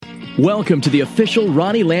Welcome to the official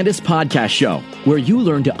Ronnie Landis podcast show, where you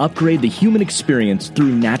learn to upgrade the human experience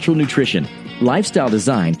through natural nutrition, lifestyle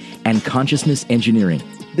design, and consciousness engineering.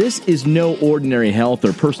 This is no ordinary health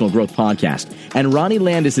or personal growth podcast, and Ronnie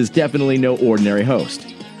Landis is definitely no ordinary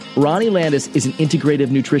host. Ronnie Landis is an integrative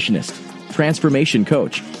nutritionist, transformation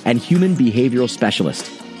coach, and human behavioral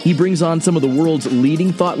specialist. He brings on some of the world's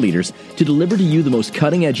leading thought leaders to deliver to you the most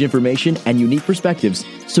cutting-edge information and unique perspectives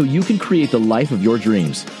so you can create the life of your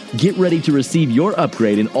dreams. Get ready to receive your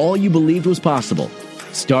upgrade in all you believed was possible,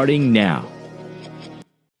 starting now.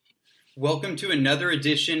 Welcome to another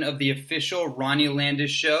edition of the official Ronnie Landis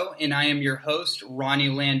Show, and I am your host, Ronnie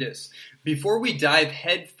Landis. Before we dive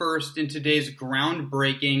headfirst into today's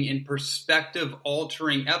groundbreaking and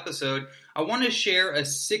perspective-altering episode, I want to share a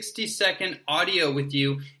 60-second audio with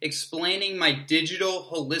you explaining my digital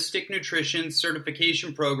holistic nutrition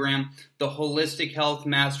certification program, the Holistic Health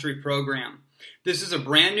Mastery Program. This is a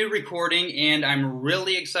brand new recording, and I'm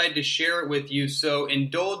really excited to share it with you, so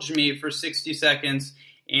indulge me for 60 seconds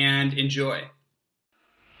and enjoy.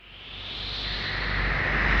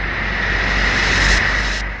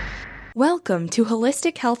 Welcome to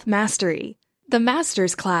Holistic Health Mastery, the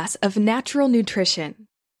master's class of natural nutrition.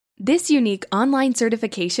 This unique online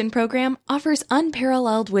certification program offers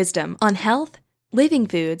unparalleled wisdom on health, living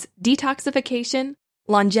foods, detoxification,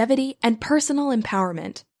 longevity, and personal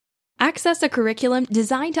empowerment. Access a curriculum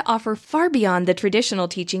designed to offer far beyond the traditional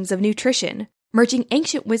teachings of nutrition, merging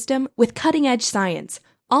ancient wisdom with cutting-edge science,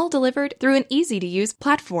 all delivered through an easy-to-use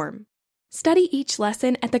platform. Study each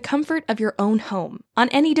lesson at the comfort of your own home, on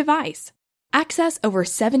any device. Access over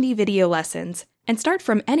 70 video lessons, and start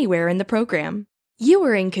from anywhere in the program. You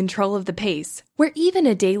are in control of the pace, where even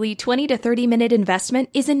a daily 20 to 30-minute investment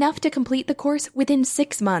is enough to complete the course within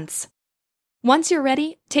 6 months. Once you're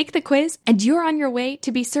ready, take the quiz, and you're on your way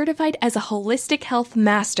to be certified as a Holistic Health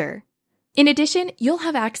Master. In addition, you'll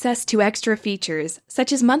have access to extra features,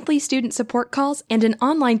 such as monthly student support calls and an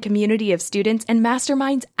online community of students and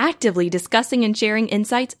masterminds actively discussing and sharing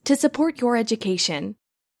insights to support your education.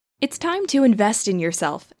 It's time to invest in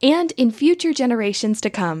yourself and in future generations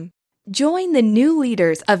to come. Join the new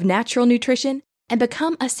leaders of natural nutrition and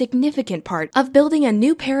become a significant part of building a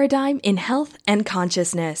new paradigm in health and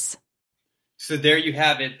consciousness. So there you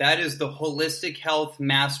have it. That is the Holistic Health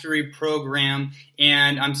Mastery Program,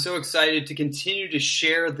 and I'm so excited to continue to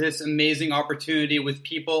share this amazing opportunity with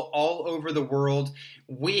people all over the world.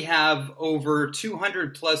 We have over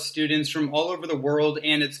 200 plus students from all over the world,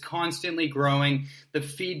 and it's constantly growing. The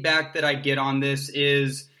feedback that I get on this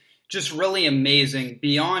is just really amazing,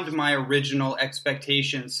 beyond my original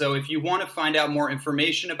expectations. So if you want to find out more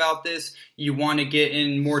information about this, you want to get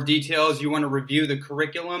in more details, you want to review the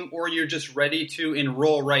curriculum, or you're just ready to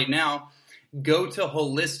enroll right now, go to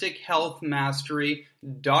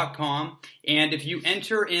holistichealthmastery.com. And if you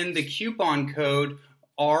enter in the coupon code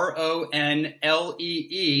RONLEE,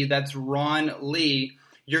 that's Ron Lee,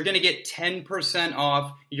 you're going to get 10%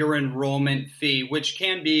 off your enrollment fee, which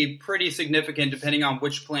can be pretty significant depending on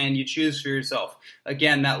which plan you choose for yourself.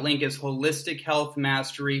 Again, that link is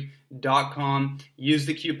holistichealthmastery.com. Use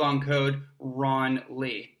the coupon code Ron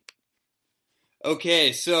Lee.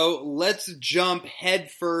 Okay, so let's jump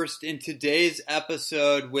headfirst in today's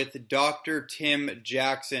episode with Dr. Tim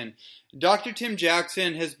Jackson. Dr. Tim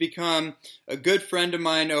Jackson has become a good friend of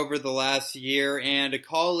mine over the last year and a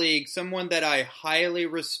colleague, someone that I highly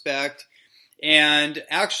respect, and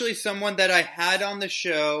actually someone that I had on the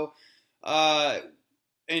show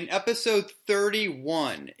in episode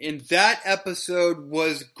 31. And that episode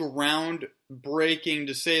was groundbreaking,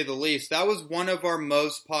 to say the least. That was one of our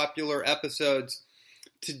most popular episodes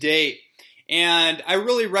to date. And I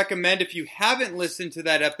really recommend, if you haven't listened to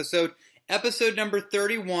that episode number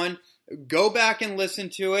 31, go back and listen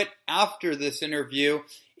to it after this interview,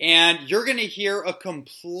 and you're going to hear a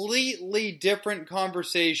completely different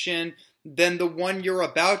conversation than the one you're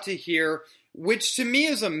about to hear, which to me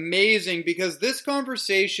is amazing because this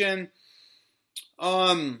conversation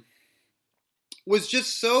was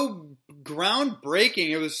just so groundbreaking.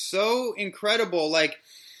 It was so incredible. Like,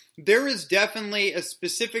 there is definitely a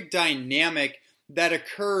specific dynamic that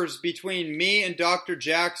occurs between me and Dr.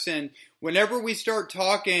 Jackson. Whenever we start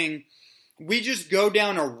talking, we just go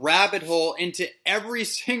down a rabbit hole into every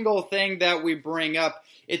single thing that we bring up.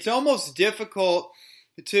 It's almost difficult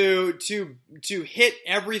to hit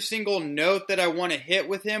every single note that I want to hit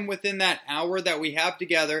with him within that hour that we have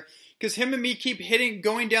together, because him and me keep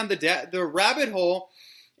going down the rabbit hole,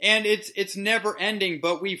 and it's never ending.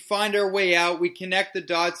 But we find our way out. We connect the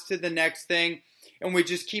dots to the next thing, and we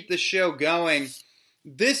just keep the show going.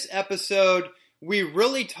 This episode, we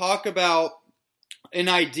really talk about an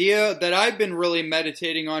idea that I've been really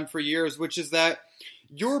meditating on for years, which is that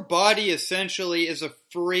your body essentially is a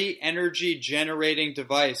free energy generating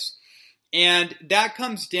device. And that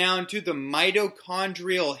comes down to the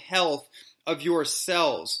mitochondrial health of your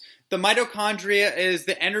cells. The mitochondria is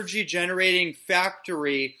the energy generating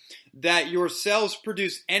factory that your cells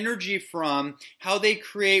produce energy from, how they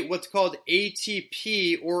create what's called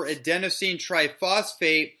ATP, or adenosine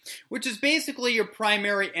triphosphate, which is basically your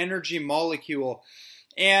primary energy molecule.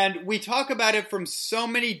 And we talk about it from so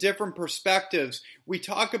many different perspectives. We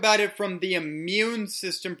talk about it from the immune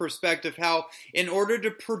system perspective, how in order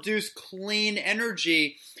to produce clean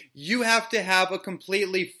energy, you have to have a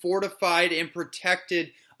completely fortified and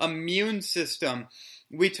protected immune system.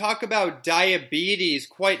 We talk about diabetes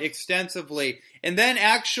quite extensively. And then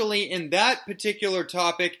actually in that particular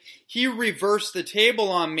topic, he reversed the table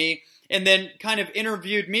on me and then kind of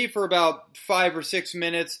interviewed me for about 5 or 6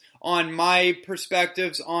 minutes on my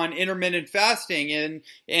perspectives on intermittent fasting and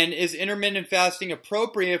is intermittent fasting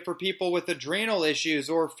appropriate for people with adrenal issues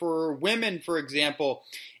or for women, for example.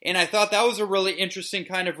 And I thought that was a really interesting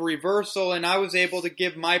kind of reversal, and I was able to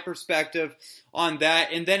give my perspective on that.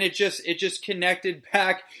 And then it just connected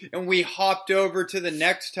back, and we hopped over to the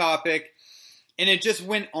next topic, and it just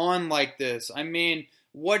went on like this. I mean,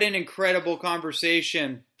 what an incredible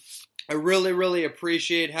conversation. I really, really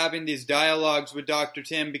appreciate having these dialogues with Dr.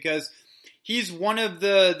 Tim, because he's one of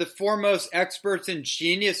the foremost experts and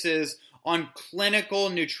geniuses on clinical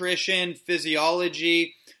nutrition,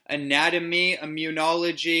 physiology, anatomy,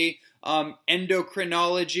 immunology,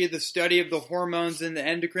 endocrinology, the study of the hormones in the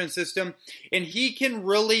endocrine system. And he can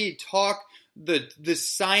really talk the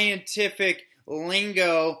scientific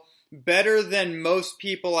lingo better than most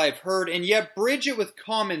people I've heard, and yet bridge it with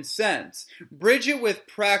common sense. Bridge it with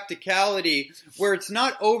practicality, where it's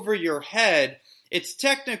not over your head. It's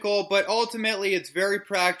technical, but ultimately it's very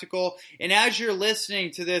practical. And as you're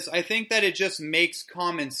listening to this, I think that it just makes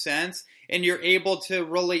common sense, and you're able to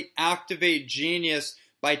really activate genius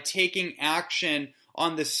by taking action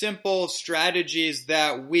on the simple strategies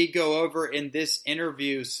that we go over in this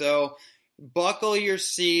interview. So buckle your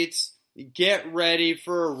seats. Get ready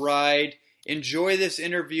for a ride. Enjoy this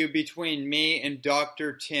interview between me and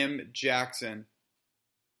Dr. Tim Jackson.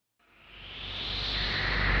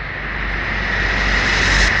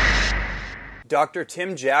 Dr.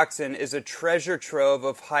 Tim Jackson is a treasure trove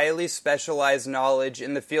of highly specialized knowledge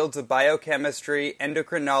in the fields of biochemistry,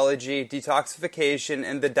 endocrinology, detoxification,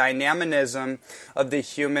 and the dynamism of the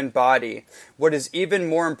human body. What is even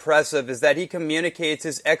more impressive is that he communicates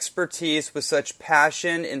his expertise with such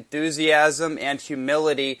passion, enthusiasm, and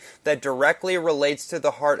humility that directly relates to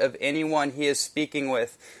the heart of anyone he is speaking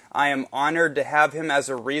with. I am honored to have him as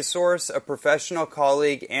a resource, a professional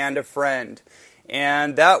colleague, and a friend.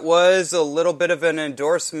 And that was a little bit of an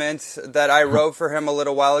endorsement that I wrote for him a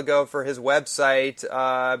little while ago for his website,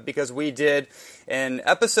 because we did an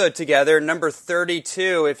episode together, number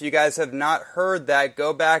 32. If you guys have not heard that,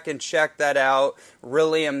 go back and check that out.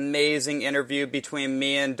 Really amazing interview between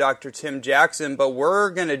me and Dr. Tim Jackson. But we're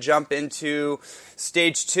going to jump into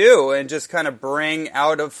stage 2 and just kind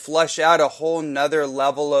of flush out a whole nother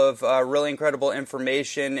level of really incredible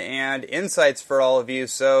information and insights for all of you.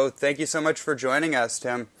 So thank you so much for joining us,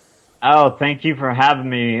 Tim. Oh, thank you for having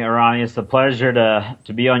me, Ronnie. It's a pleasure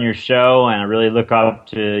to be on your show, and I really look up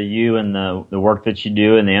to you and the work that you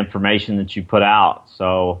do and the information that you put out.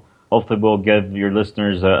 So hopefully we'll give your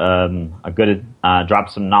listeners a good drop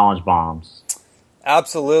some knowledge bombs.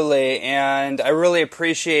 Absolutely, and I really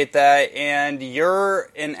appreciate that, and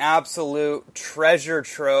you're an absolute treasure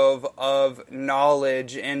trove of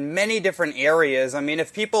knowledge in many different areas. I mean,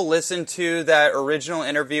 if people listen to that original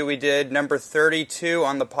interview we did, number 32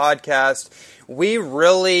 on the podcast, we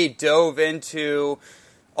really dove into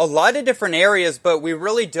a lot of different areas, but we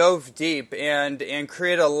really dove deep and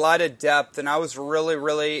created a lot of depth, and I was really,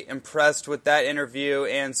 really impressed with that interview,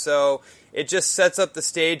 and so it just sets up the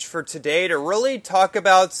stage for today to really talk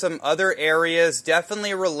about some other areas,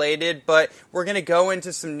 definitely related, but we're going to go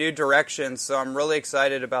into some new directions, so I'm really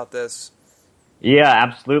excited about this. Yeah,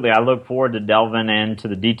 absolutely. I look forward to delving into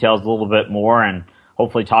the details a little bit more and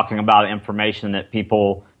hopefully talking about information that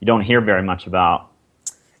you don't hear very much about.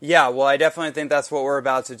 Yeah, well, I definitely think that's what we're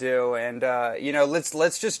about to do, and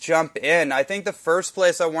let's just jump in. I think the first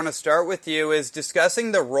place I want to start with you is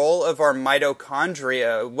discussing the role of our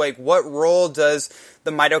mitochondria. Like, what role does the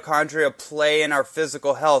mitochondria play in our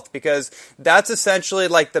physical health? Because that's essentially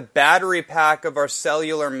like the battery pack of our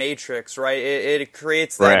cellular matrix, right? It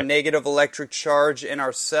creates that Right. negative electric charge in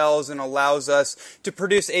our cells and allows us to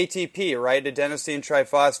produce ATP, right? Adenosine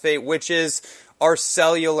triphosphate, which is our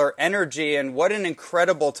cellular energy. And what an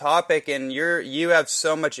incredible topic, and you have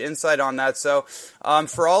so much insight on that. So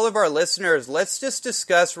for all of our listeners, let's just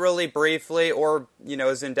discuss really briefly, or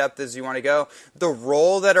as in depth as you want to go, the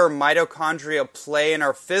role that our mitochondria play in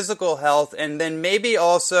our physical health, and then maybe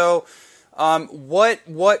also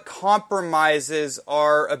what compromises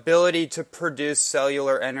our ability to produce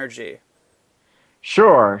cellular energy.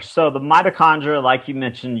 Sure. So the mitochondria, like you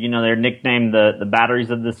mentioned, they're nicknamed the batteries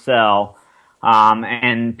of the cell.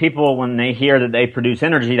 And people, when they hear that they produce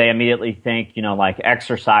energy, they immediately think, like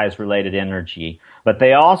exercise-related energy. But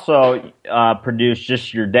they also produce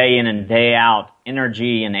just your day in and day out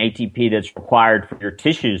energy and ATP that's required for your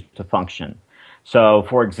tissues to function. So,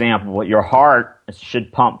 for example, your heart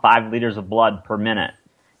should pump 5 liters of blood per minute.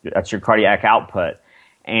 That's your cardiac output.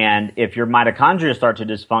 And if your mitochondria start to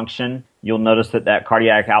dysfunction, you'll notice that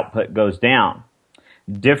cardiac output goes down.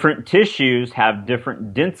 Different tissues have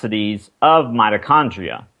different densities of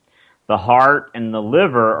mitochondria. The heart and the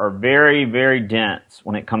liver are very, very dense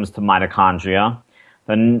when it comes to mitochondria.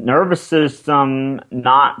 The nervous system,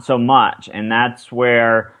 not so much, and that's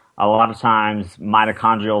where a lot of times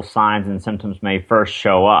mitochondrial signs and symptoms may first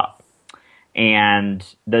show up. And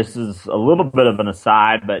this is a little bit of an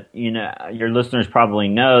aside, but your listeners probably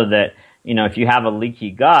know that if you have a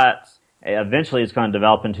leaky gut, eventually it's going to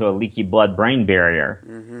develop into a leaky blood-brain barrier.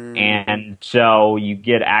 Mm-hmm. And so you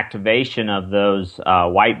get activation of those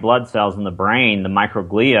white blood cells in the brain, the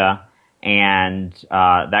microglia, and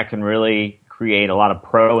that can really create a lot of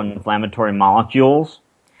pro-inflammatory molecules.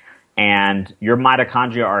 And your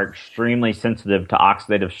mitochondria are extremely sensitive to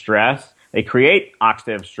oxidative stress. They create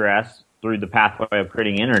oxidative stress through the pathway of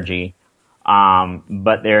creating energy,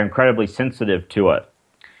 but they're incredibly sensitive to it.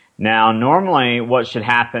 Now, normally what should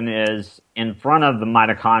happen is in front of the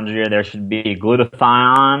mitochondria there should be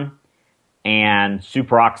glutathione and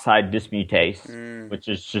superoxide dismutase, which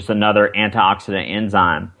is just another antioxidant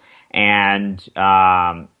enzyme. And,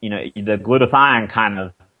 the glutathione kind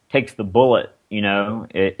of takes the bullet,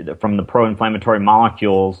 from the pro-inflammatory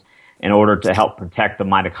molecules in order to help protect the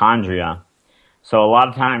mitochondria. So a lot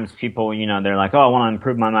of times people, they're like, oh, I want to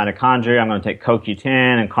improve my mitochondria. I'm going to take CoQ10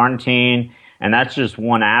 and carnitine. And that's just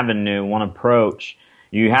one avenue, one approach.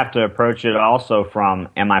 You have to approach it also from,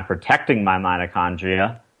 am I protecting my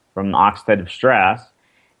mitochondria from oxidative stress?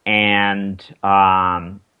 And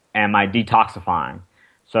am I detoxifying?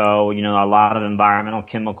 So, a lot of environmental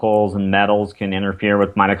chemicals and metals can interfere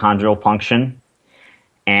with mitochondrial function.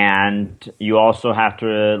 And you also have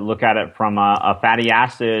to look at it from a fatty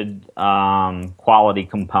acid quality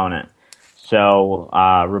component. So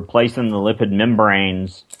replacing the lipid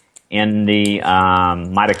membranes in the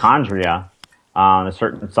mitochondria, there's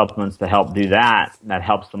certain supplements to help do that. That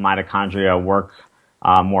helps the mitochondria work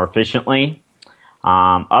more efficiently.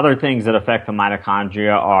 Other things that affect the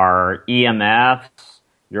mitochondria are EMFs,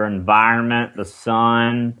 your environment, the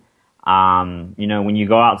sun. When you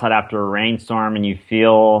go outside after a rainstorm and you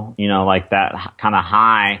feel, like that kind of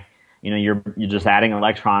high, you're just adding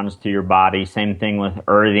electrons to your body. Same thing with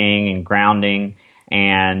earthing and grounding,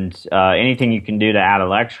 and anything you can do to add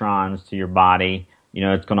electrons to your body,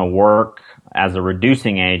 it's going to work as a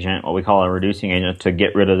reducing agent, what we call a reducing agent, to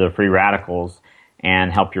get rid of the free radicals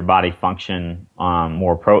and help your body function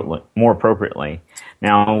more appropriately.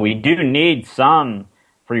 Now, we do need some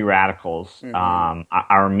free radicals. Mm-hmm.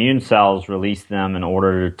 Our immune cells release them in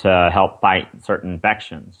order to help fight certain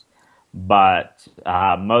infections. But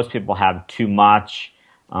most people have too much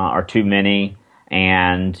or too many.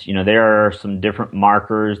 And, there are some different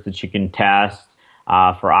markers that you can test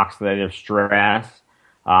for oxidative stress.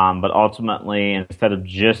 But ultimately, instead of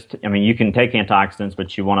you can take antioxidants,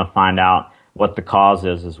 but you want to find out what the cause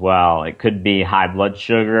is as well. It could be high blood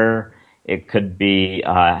sugar. It could be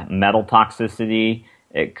metal toxicity.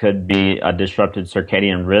 It could be a disrupted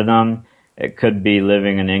circadian rhythm. It could be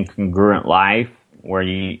living an incongruent life where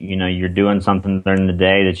you're doing something during the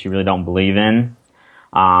day that you really don't believe in.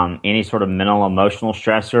 Any sort of mental, emotional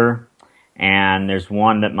stressor. And there's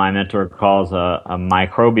one that my mentor calls a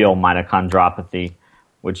microbial mitochondriopathy,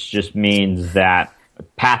 which just means that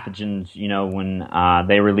pathogens, when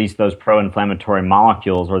they release those pro-inflammatory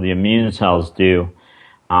molecules, or the immune cells do,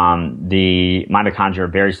 the mitochondria are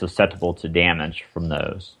very susceptible to damage from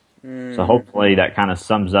those. So hopefully that kind of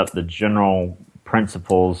sums up the general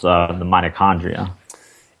principles of the mitochondria.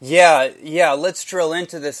 Yeah, let's drill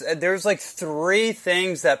into this. There's like 3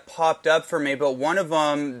 things that popped up for me, but one of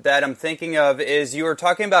them that I'm thinking of is you were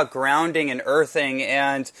talking about grounding and earthing,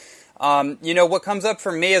 and what comes up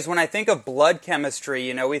for me is when I think of blood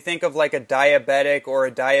chemistry, we think of like a diabetic or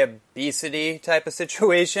a diabesity type of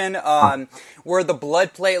situation, where the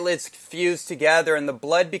blood platelets fuse together and the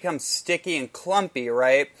blood becomes sticky and clumpy,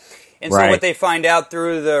 right? And so what they find out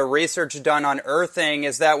through the research done on earthing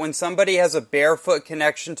is that when somebody has a barefoot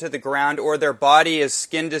connection to the ground, or their body is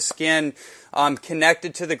skin to skin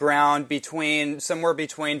connected to the ground somewhere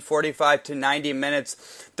between 45 to 90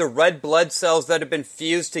 minutes, the red blood cells that have been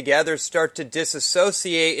fused together start to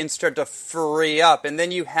disassociate and start to free up. And then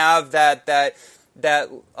you have that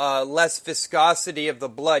less viscosity of the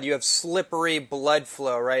blood. You have slippery blood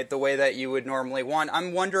flow, right? The way that you would normally want.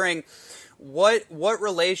 I'm wondering, what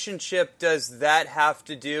relationship does that have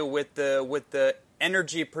to do with the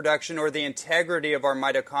energy production or the integrity of our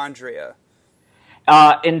mitochondria?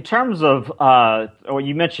 In terms of,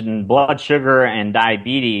 you mentioned blood sugar and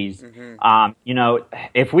diabetes,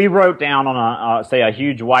 if we wrote down on say a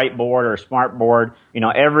huge whiteboard or smart board,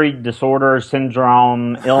 every disorder,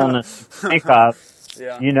 syndrome, illness, think of,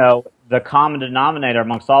 the common denominator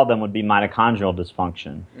amongst all of them would be mitochondrial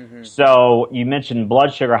dysfunction. So you mentioned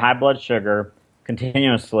blood sugar, high blood sugar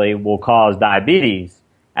continuously will cause diabetes.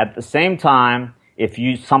 At the same time, if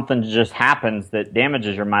something just happens that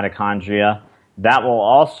damages your mitochondria, that will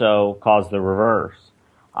also cause the reverse.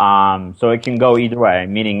 So it can go either way,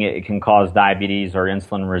 meaning it can cause diabetes or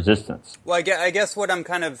insulin resistance. Well, I guess what I'm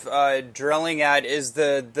kind of drilling at is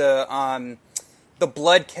the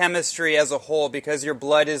blood chemistry as a whole, because your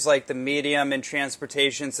blood is like the medium and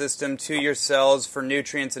transportation system to your cells for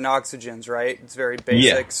nutrients and oxygens, right? It's very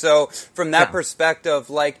basic. Yeah. So from that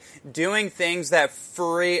perspective, like doing things that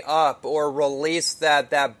free up or release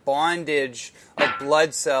that bondage of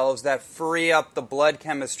blood cells, that free up the blood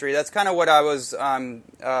chemistry, that's kind of what I was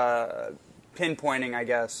pinpointing, I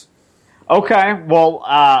guess. Okay, well,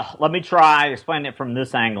 let me try explaining it from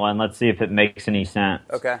this angle, and let's see if it makes any sense.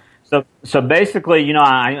 Okay. So basically,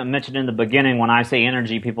 I mentioned in the beginning, when I say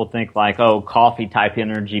energy, people think like, coffee type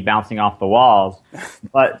energy bouncing off the walls.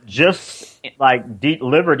 But just like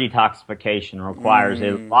liver detoxification requires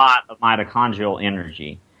a lot of mitochondrial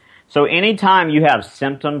energy. So anytime you have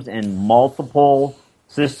symptoms in multiple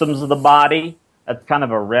systems of the body, that's kind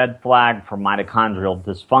of a red flag for mitochondrial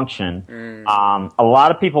dysfunction. A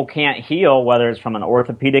lot of people can't heal, whether it's from an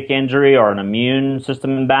orthopedic injury or an immune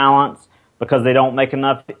system imbalance, because they don't make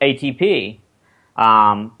enough ATP.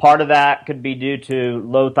 Part of that could be due to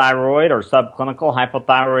low thyroid or subclinical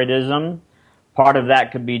hypothyroidism. Part of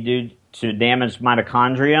that could be due to damaged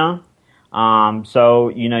mitochondria. So,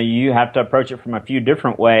 you have to approach it from a few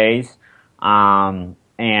different ways. And,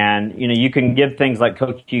 you can give things like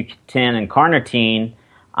CoQ10 and carnitine,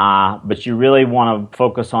 but you really want to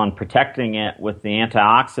focus on protecting it with the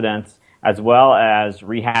antioxidants as well as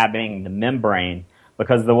rehabbing the membrane.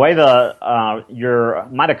 Because the way your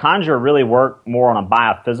mitochondria really work more on a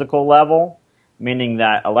biophysical level, meaning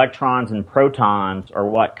that electrons and protons are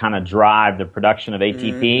what kind of drive the production of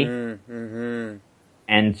ATP.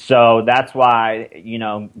 And so that's why,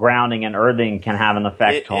 grounding and earthing can have an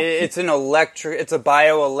effect. It's a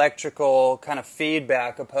bioelectrical kind of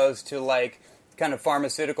feedback, opposed to like kind of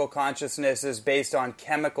pharmaceutical consciousness is based on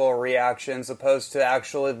chemical reactions, opposed to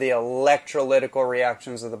actually the electrolytical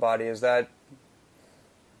reactions of the body. Is that?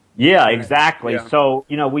 Yeah, exactly. Yeah. So,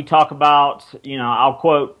 we talk about, I'll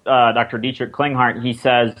quote Dr. Dietrich Klinghardt. He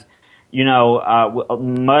says,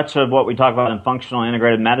 much of what we talk about in functional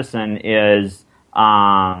integrated medicine is,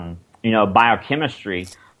 biochemistry.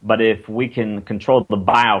 But if we can control the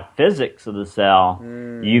biophysics of the cell,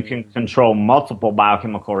 you can control multiple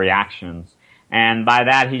biochemical reactions. And by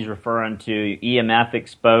that, he's referring to EMF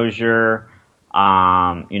exposure.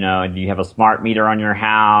 Do you have a smart meter on your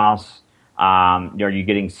house? Are you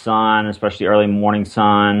getting sun, especially early morning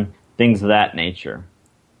sun, things of that nature?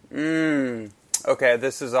 Okay,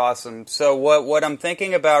 this is awesome. So what I'm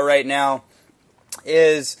thinking about right now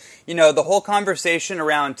is, the whole conversation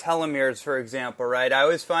around telomeres, for example, right? I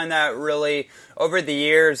always find that really, over the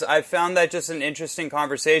years, I've found that just an interesting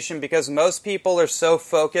conversation, because most people are so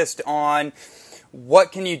focused on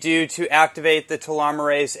what can you do to activate the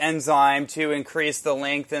telomerase enzyme to increase the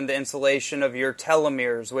length and the insulation of your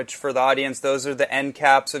telomeres, which for the audience, those are the end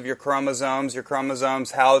caps of your chromosomes. Your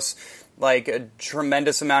chromosomes house like a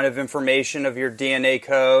tremendous amount of information of your DNA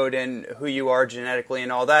code and who you are genetically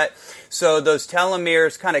and all that. So those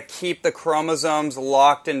telomeres kind of keep the chromosomes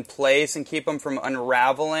locked in place and keep them from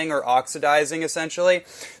unraveling or oxidizing, essentially.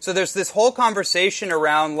 So there's this whole conversation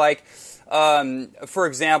around like, for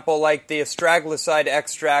example, like the astragaloside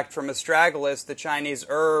extract from astragalus, the Chinese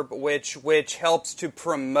herb, which helps to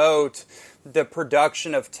promote the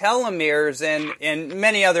production of telomeres and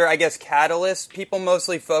many other, I guess, catalysts. People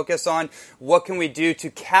mostly focus on what can we do to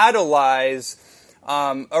catalyze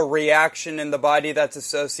a reaction in the body that's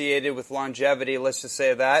associated with longevity, let's just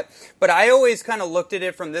say that. But I always kind of looked at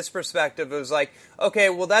it from this perspective. It was like, okay,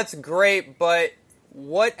 well, that's great, but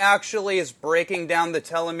what actually is breaking down the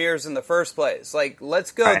telomeres in the first place? Like,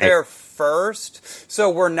 let's go there first, so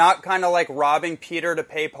we're not kind of like robbing Peter to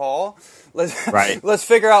pay Paul. Let's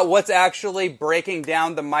figure out what's actually breaking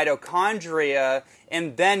down the mitochondria,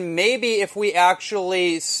 and then maybe if we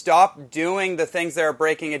actually stop doing the things that are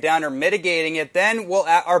breaking it down or mitigating it, then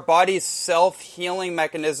our body's self-healing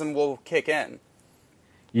mechanism will kick in.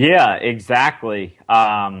 Yeah, exactly.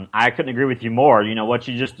 I couldn't agree with you more. You know, what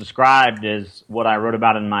you just described is what I wrote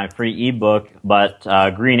about in my free ebook, but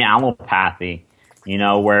green allopathy, you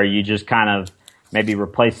know, where you just kind of maybe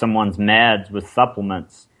replace someone's meds with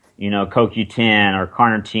supplements, you know, CoQ10 or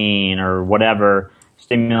carnitine or whatever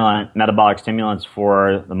metabolic stimulants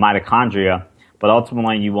for the mitochondria. But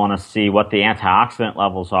ultimately, you want to see what the antioxidant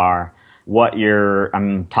levels are, what your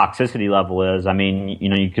toxicity level is. I mean, you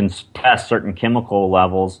know, you can test certain chemical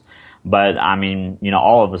levels, but I mean, you know,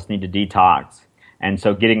 all of us need to detox. And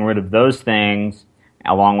so getting rid of those things,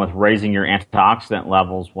 along with raising your antioxidant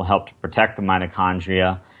levels, will help to protect the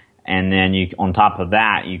mitochondria. And then on top of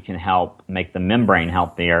that, you can help make the membrane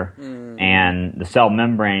healthier. And the cell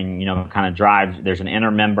membrane, you know, kind of drives, there's an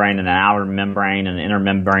inner membrane and an outer membrane and an inner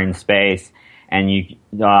membrane space. And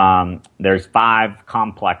there's 5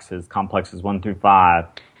 complexes 1 through 5,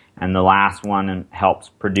 and the last one helps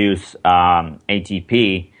produce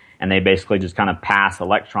ATP, and they basically just kind of pass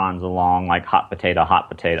electrons along like hot potato.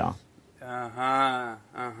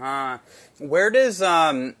 Where does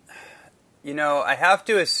you know, I have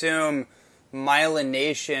to assume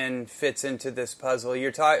myelination fits into this puzzle.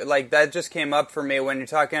 You're talking like that just came up for me when you're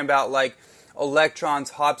talking about like electrons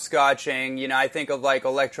hopscotching. You know, I think of like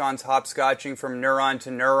electrons hopscotching from neuron to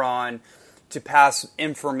neuron to pass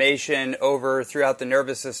information over throughout the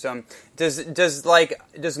nervous system. Does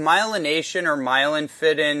myelination or myelin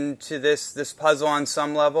fit into this puzzle on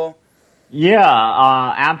some level?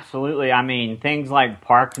 Yeah, absolutely. I mean, things like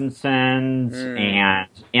Parkinson's and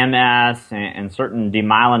MS and certain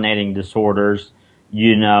demyelinating disorders,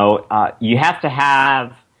 you know, you have to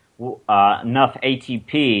have enough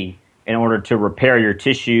ATP in order to repair your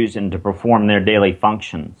tissues and to perform their daily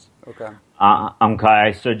functions.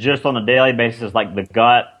 Okay, so just on a daily basis, like the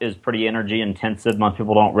gut is pretty energy intensive. Most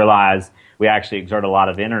people don't realize we actually exert a lot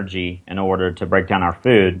of energy in order to break down our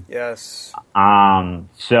food. Yes.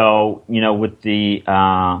 So, you know, with the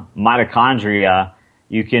mitochondria,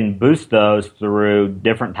 you can boost those through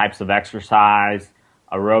different types of exercise,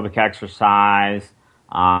 aerobic exercise,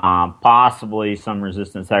 possibly some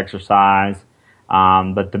resistance exercise.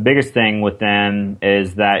 But the biggest thing with them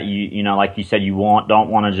is that you know, like you said, you don't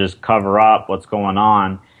want to just cover up what's going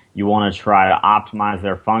on. You want to try to optimize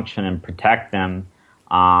their function and protect them,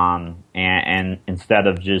 and instead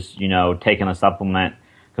of just, you know, taking a supplement.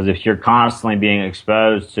 Because if you're constantly being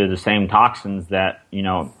exposed to the same toxins that, you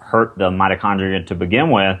know, hurt the mitochondria to begin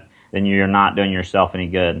with, then you're not doing yourself any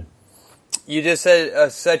good. You just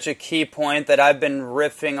said such a key point that I've been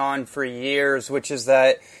riffing on for years, which is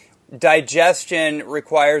that digestion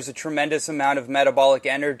requires a tremendous amount of metabolic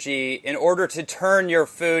energy in order to turn your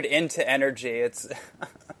food into energy. It's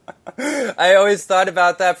I always thought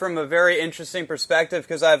about that from a very interesting perspective,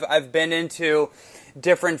 because I've been into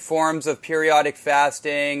different forms of periodic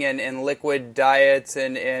fasting and liquid diets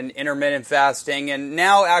and intermittent fasting, and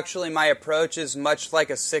now actually my approach is much like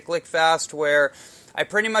a cyclic fast, where I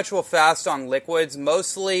pretty much will fast on liquids,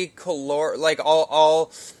 mostly like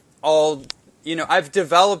all you know, I've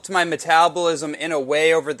developed my metabolism in a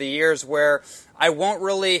way over the years where I won't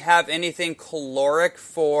really have anything caloric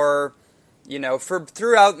for, you know, for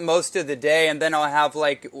throughout most of the day, and then I'll have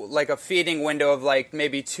like a feeding window of like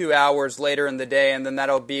maybe 2 hours later in the day, and then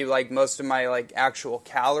that'll be like most of my like actual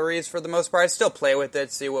calories for the most part. I still play with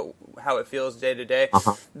it, see how it feels day to day.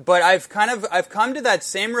 But I've come to that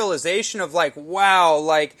same realization of like, wow,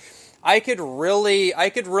 like I could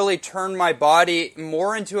really turn my body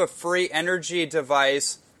more into a free energy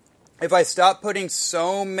device if I stop putting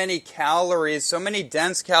so many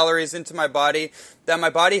dense calories into my body that my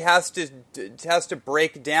body has to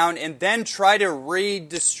break down and then try to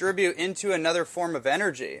redistribute into another form of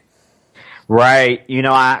energy. Right. You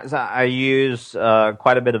know, I use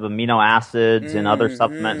quite a bit of amino acids and other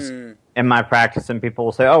supplements in my practice, and people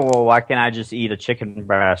will say, oh, well, why can't I just eat a chicken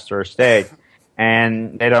breast or a steak?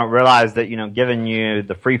 And they don't realize that, you know, giving you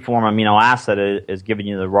the free form amino acid is giving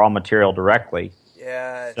you the raw material directly.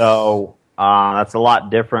 Yes. So That's a lot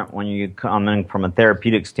different when you come in from a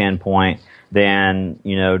therapeutic standpoint than,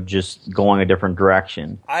 just going a different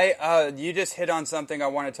direction. You just hit on something I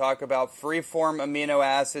want to talk about, free-form amino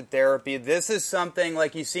acid therapy. This is something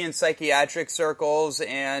like you see in psychiatric circles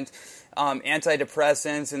and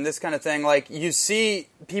antidepressants and this kind of thing. Like, you see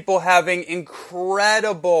people having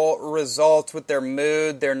incredible results with their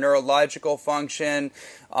mood, their neurological function,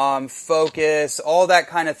 focus, all that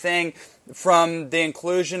kind of thing, from the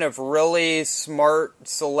inclusion of really smart,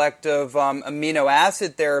 selective amino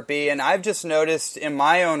acid therapy. And I've just noticed in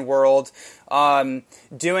my own world,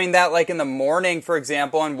 doing that like in the morning, for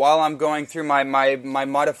example, and while I'm going through my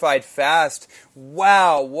modified fast,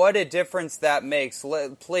 wow, what a difference that makes.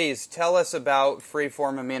 Please tell us about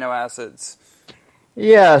freeform amino acids.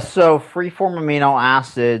 Yeah, so freeform amino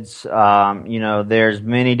acids, there's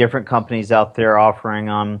many different companies out there offering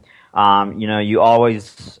them. You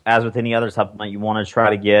always, as with any other supplement, you want to try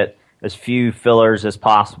to get as few fillers as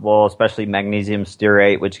possible, especially magnesium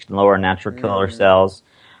stearate, which can lower natural killer cells.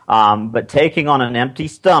 But taking on an empty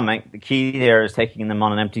stomach, the key there is taking them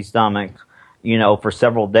on an empty stomach, for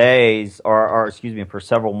several days or for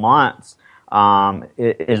several months,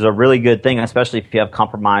 is a really good thing, especially if you have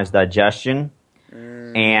compromised digestion.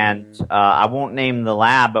 And I won't name the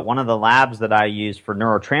lab, but one of the labs that I use for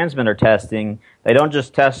neurotransmitter testing, they don't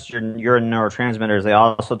just test your urine neurotransmitters, they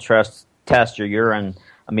also test your urine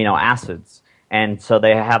amino acids. And so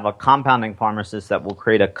they have a compounding pharmacist that will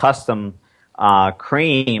create a custom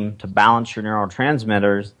cream to balance your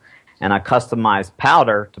neurotransmitters and a customized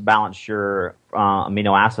powder to balance your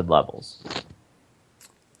amino acid levels.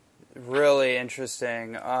 Really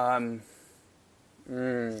interesting.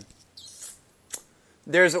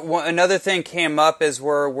 There's another thing came up as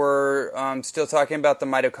we're still talking about the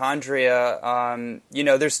mitochondria.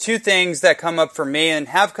 There's two things that come up for me and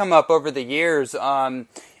have come up over the years.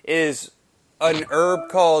 Is an herb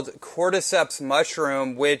called cordyceps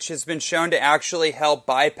mushroom, which has been shown to actually help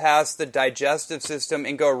bypass the digestive system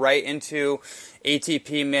and go right into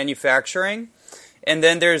ATP manufacturing. And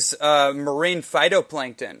then there's marine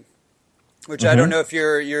phytoplankton, which I don't know if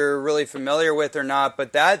you're really familiar with or not,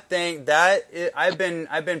 but I've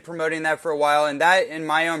been promoting that for a while, and that in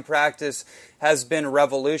my own practice has been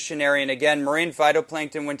revolutionary. And again, marine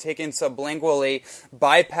phytoplankton, when taken sublingually,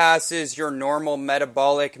 bypasses your normal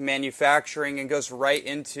metabolic manufacturing and goes right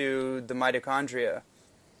into the mitochondria.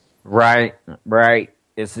 Right.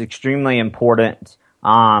 It's extremely important,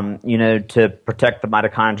 to protect the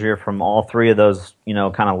mitochondria from all three of those,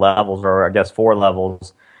 kind of levels, or I guess 4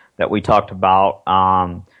 levels that we talked about.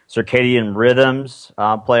 Circadian rhythms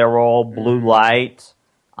play a role, blue light,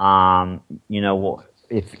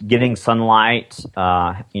 if getting sunlight,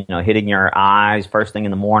 hitting your eyes first thing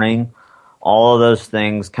in the morning, all of those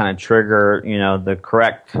things kind of trigger, the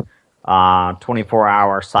correct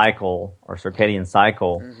 24-hour cycle or circadian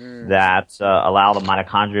cycle that allow the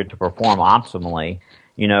mitochondria to perform optimally.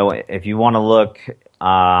 If you want to look,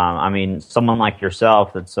 someone like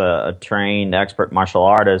yourself that's a trained expert martial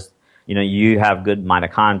artist, you have good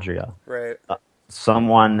mitochondria. Right.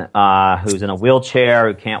 Someone who's in a wheelchair,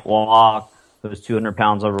 who can't walk, who's 200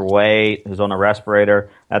 pounds overweight, who's on a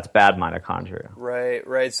respirator, that's bad mitochondria.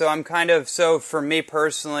 Right. So for me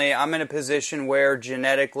personally, I'm in a position where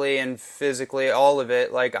genetically and physically, all of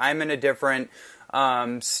it, like I'm in a different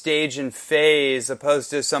stage and phase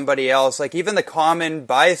opposed to somebody else. Like even the common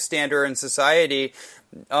bystander in society,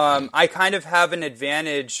 I kind of have an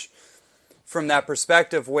advantage from that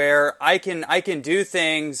perspective where I can do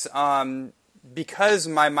things because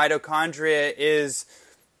my mitochondria is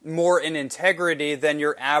more in integrity than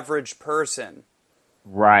your average person.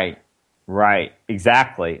 Right.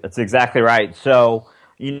 Exactly. That's exactly right. So,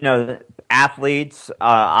 athletes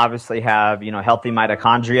obviously have, healthy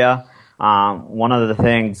mitochondria. One of the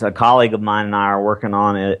things a colleague of mine and I are working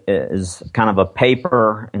on is kind of a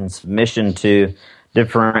paper and submission to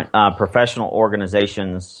different professional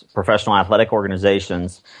organizations, professional athletic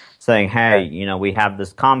organizations, saying, hey, we have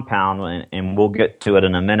this compound, and we'll get to it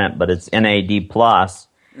in a minute, but it's NAD+.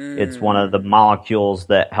 It's one of the molecules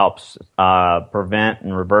that helps prevent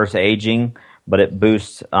and reverse aging, but it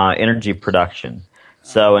boosts energy production.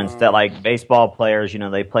 So instead, like baseball players,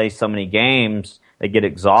 they play so many games, they get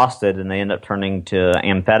exhausted, and they end up turning to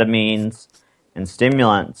amphetamines and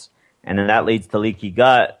stimulants, and then that leads to leaky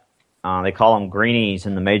gut. They call them greenies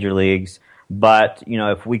in the major leagues. But,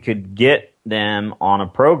 if we could get them on a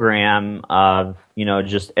program of,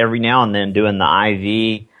 just every now and then doing the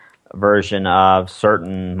IV version of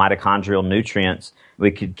certain mitochondrial nutrients, we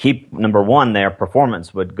could keep, number one, their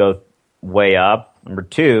performance would go way up. Number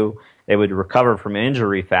two, they would recover from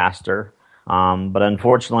injury faster. But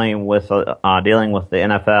unfortunately, with dealing with the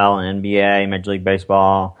NFL and NBA, Major League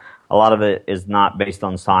Baseball, a lot of it is not based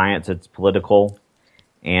on science; it's political,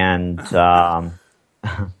 and it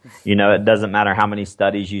doesn't matter how many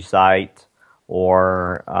studies you cite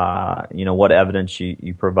or what evidence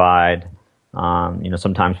you provide.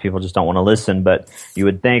 Sometimes people just don't want to listen, but you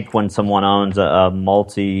would think when someone owns a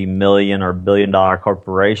multi-million or billion-dollar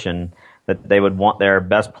corporation that they would want their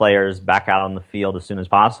best players back out on the field as soon as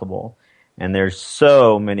possible. And there's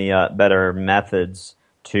so many better methods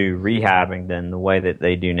to rehabbing than the way that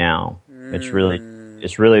they do now. It's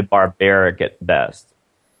really barbaric at best.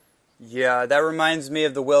 Yeah, that reminds me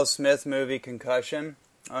of the Will Smith movie Concussion.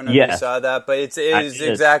 I don't know if you Yes. saw that, but it is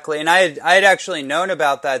exactly. And I had actually known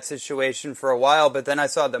about that situation for a while, but then I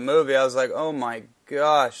saw the movie. I was like, oh my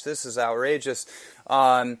gosh, this is outrageous.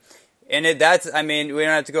 And we don't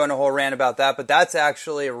have to go on a whole rant about that, but that's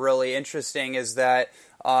actually really interesting. Is that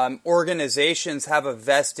organizations have a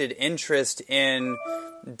vested interest in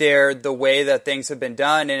the way that things have been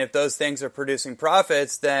done, and if those things are producing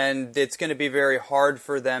profits, then it's going to be very hard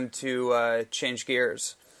for them to change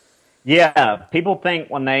gears. Yeah, people think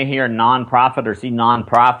when they hear nonprofit or see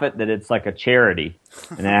nonprofit that it's like a charity.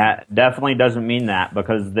 And that definitely doesn't mean that,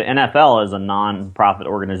 because the NFL is a nonprofit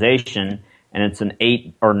organization and it's an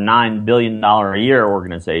 $8 or $9 billion a year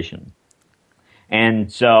organization.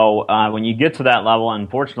 And so when you get to that level,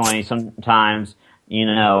 unfortunately, sometimes,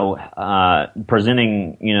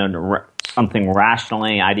 presenting, something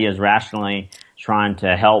rationally, ideas rationally, trying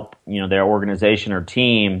to help, their organization or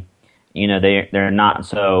team, they're not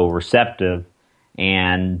so receptive,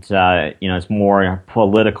 and it's more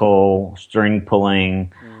political, string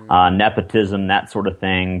pulling, nepotism, that sort of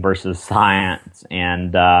thing, versus science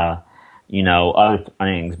and other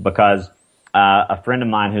things. Because a friend of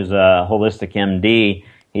mine who's a holistic MD,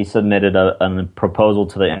 he submitted a proposal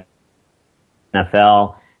to the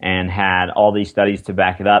NFL and had all these studies to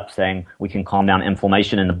back it up, saying we can calm down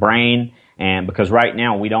inflammation in the brain. And because right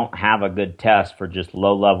now we don't have a good test for just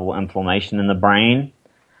low-level inflammation in the brain,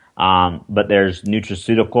 but there's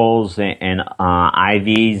nutraceuticals and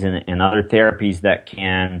IVs and other therapies that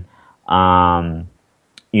can, help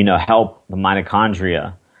the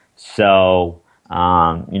mitochondria. So,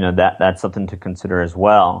 that's something to consider as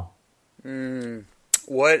well. I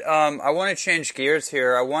want to change gears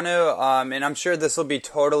here. I want to, and I'm sure this will be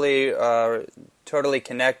totally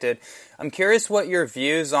connected. I'm curious what your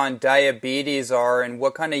views on diabetes are and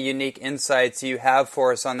what kind of unique insights you have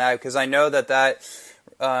for us on that, because I know that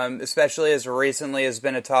especially as recently, has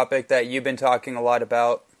been a topic that you've been talking a lot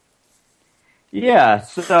about. Yeah,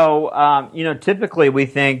 so, typically we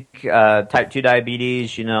think type 2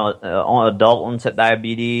 diabetes, adult onset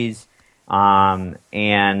diabetes,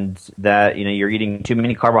 and that, you're eating too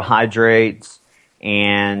many carbohydrates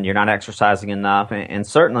and you're not exercising enough. And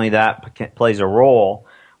certainly that plays a role.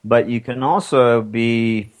 But you can also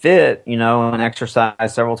be fit, and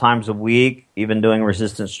exercise several times a week, even doing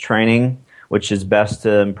resistance training, which is best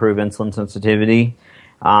to improve insulin sensitivity,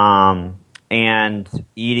 and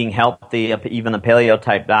eating healthy, even the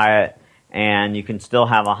paleo-type diet, and you can still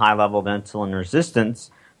have a high level of insulin resistance,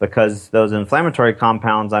 because those inflammatory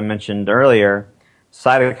compounds I mentioned earlier,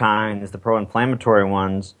 cytokines, the pro-inflammatory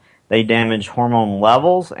ones, they damage hormone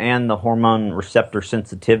levels and the hormone receptor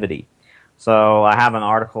sensitivity. So I have an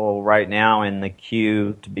article right now in the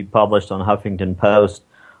queue to be published on Huffington Post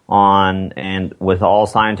and with all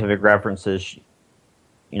scientific references,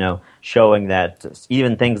 showing that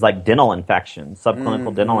even things like dental infections,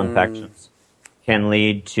 subclinical dental infections, can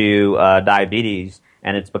lead to diabetes,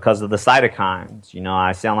 and it's because of the cytokines.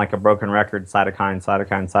 I sound like a broken record,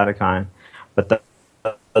 cytokine, but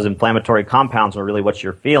those inflammatory compounds are really what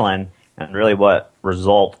you're feeling and really what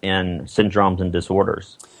result in syndromes and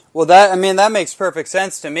disorders. Well, that makes perfect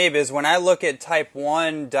sense to me, because when I look at type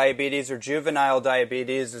 1 diabetes, or juvenile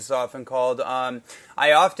diabetes, it's often called, I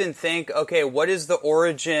often think, okay, what is the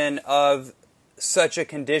origin of such a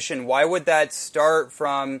condition? Why would that start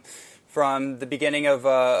from the beginning of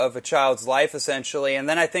a child's life, essentially? And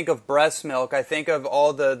then I think of breast milk. I think of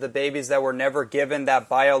all the babies that were never given that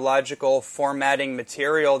biological formatting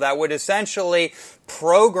material that would essentially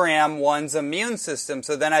program one's immune system.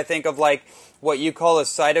 So then I think of what you call a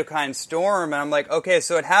cytokine storm, and I'm like, okay,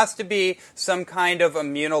 so it has to be some kind of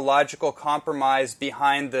immunological compromise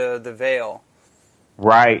behind the veil.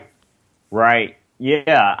 Right. Yeah, you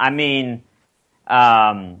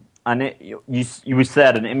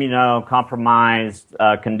said an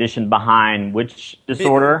immunocompromised condition behind which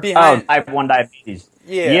disorder? Type 1 diabetes.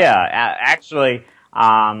 Yeah. Actually,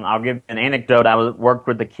 I'll give an anecdote. I worked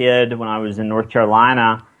with a kid when I was in North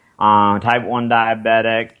Carolina. type 1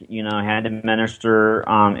 diabetic, had to administer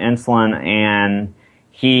insulin, and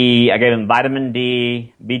I gave him vitamin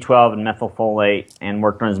D, B12, and methylfolate, and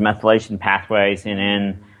worked on his methylation pathways, and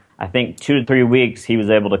in, I think, 2 to 3 weeks, he was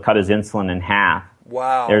able to cut his insulin in half.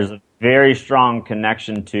 Wow. There's a very strong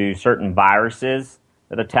connection to certain viruses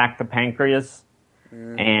that attack the pancreas,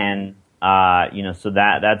 and so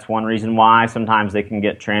that's one reason why sometimes they can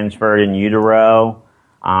get transferred in utero.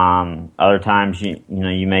 Other times,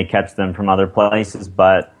 you may catch them from other places,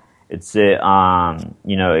 but it's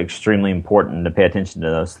extremely important to pay attention to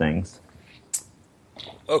those things.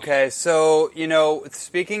 Okay, so,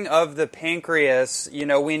 speaking of the pancreas,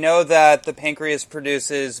 we know that the pancreas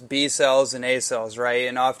produces B cells and A cells, right?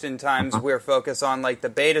 And oftentimes we're focused on, like, the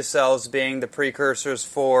beta cells being the precursors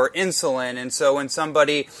for insulin. And so when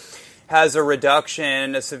somebody has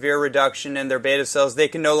a severe reduction in their beta cells, they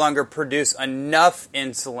can no longer produce enough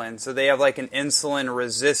insulin. So they have, like, an insulin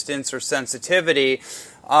resistance or sensitivity.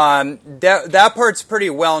 That part's pretty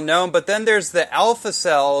well known, but then there's the alpha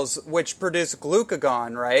cells, which produce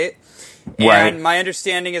glucagon, right? Right. And my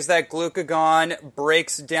understanding is that glucagon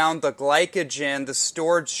breaks down the glycogen, the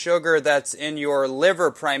stored sugar that's in your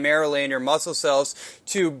liver primarily, in your muscle cells,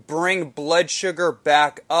 to bring blood sugar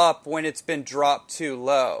back up when it's been dropped too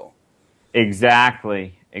low.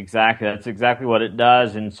 Exactly. That's exactly what it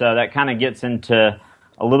does. And so that kind of gets into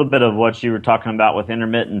a little bit of what you were talking about with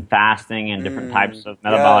intermittent fasting and different types of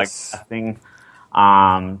metabolic fasting.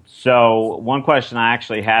 So one question I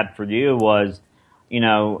actually had for you was,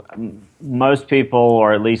 most people,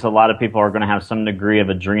 or at least a lot of people, are going to have some degree of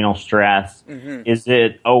adrenal stress. Mm-hmm. Is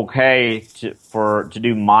it okay to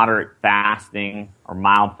do moderate fasting or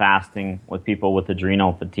mild fasting with people with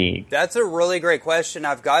adrenal fatigue? That's a really great question.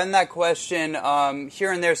 I've gotten that question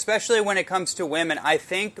here and there, especially when it comes to women. I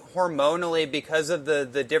think hormonally, because of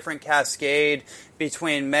the different cascade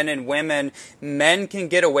between men and women, men can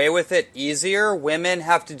get away with it easier. Women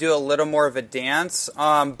have to do a little more of a dance.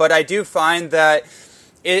 But I do find that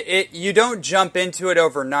you don't jump into it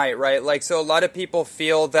overnight, right? Like, so a lot of people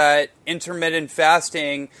feel that intermittent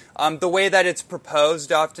fasting, the way that it's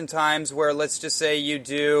proposed oftentimes, where let's just say you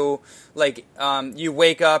do, like, you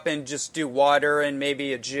wake up and just do water and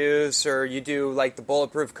maybe a juice, or you do, like, the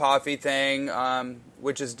bulletproof coffee thing,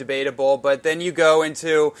 which is debatable, but then you go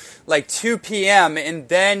into, like, 2 p.m., and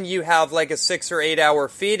then you have, like, a 6 or 8 hour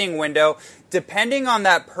feeding window, depending on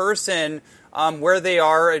that person, where they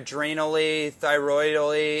are adrenally,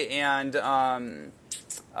 thyroidally, and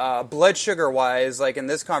blood sugar wise, like in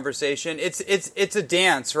this conversation, it's a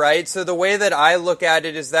dance, right? So the way that I look at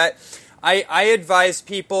it is that I advise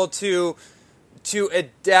people to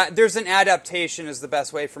adapt. There's an adaptation is the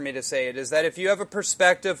best way for me to say it, is that if you have a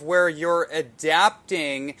perspective where you're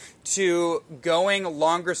adapting to going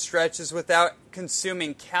longer stretches without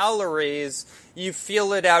consuming calories, you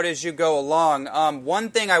feel it out as you go along. One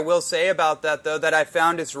thing I will say about that, though, that I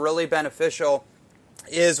found is really beneficial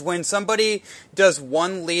is when somebody does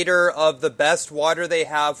 1 liter of the best water they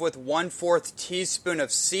have with 1/4 teaspoon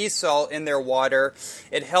of sea salt in their water,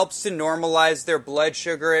 it helps to normalize their blood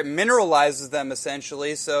sugar. It mineralizes them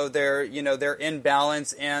essentially, so they're in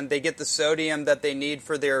balance and they get the sodium that they need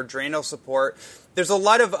for their adrenal support. There's a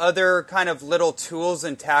lot of other kind of little tools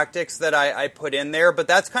and tactics that I put in there, but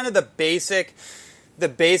that's kind of the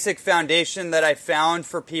basic foundation that I found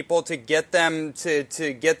for people to get them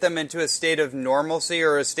into a state of normalcy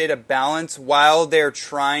or a state of balance while they're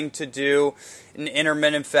trying to do an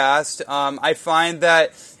intermittent fast. I find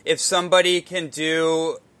that if somebody can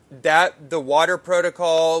do that, the water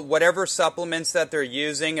protocol, whatever supplements that they're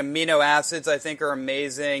using, amino acids I think are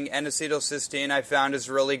amazing. N-acetylcysteine I found is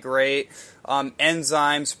really great.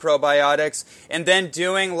 Enzymes, probiotics, and then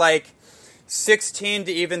doing like 16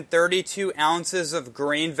 to even 32 ounces of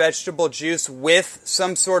green vegetable juice with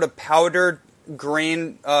some sort of powdered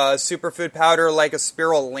green superfood powder like a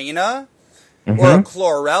spirulina or a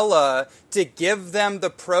chlorella to give them the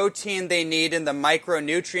protein they need and the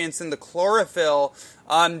micronutrients and the chlorophyll.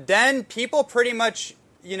 Then people pretty much,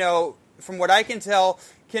 from what I can tell,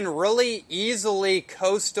 can really easily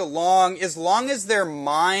coast along as long as their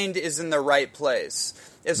mind is in the right place.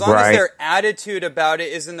 As long as their attitude about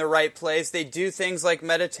it is in the right place, they do things like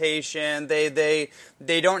meditation. They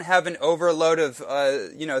don't have an overload of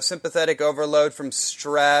sympathetic overload from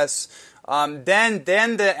stress. Then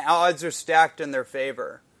the odds are stacked in their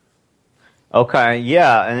favor. Okay,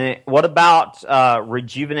 yeah. And what about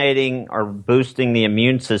rejuvenating or boosting the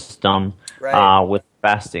immune system with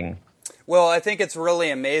fasting? Well, I think it's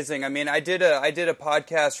really amazing. I mean, I did a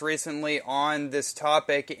podcast recently on this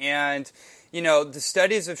topic, and the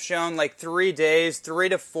studies have shown like 3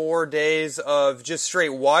 to 4 days of just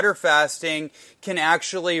straight water fasting can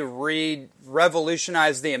actually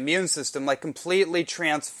revolutionize the immune system, like completely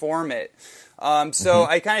transform it. So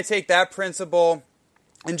I kind of take that principle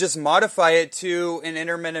and just modify it to an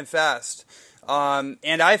intermittent fast.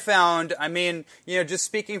 And I found, just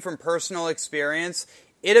speaking from personal experience,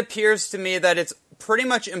 it appears to me that it's pretty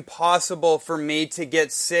much impossible for me to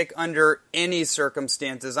get sick under any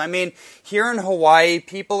circumstances. I mean, here in Hawaii,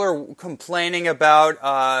 people are complaining about,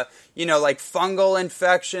 like fungal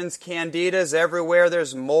infections, candidas everywhere.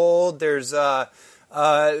 There's mold, there's, VOCs,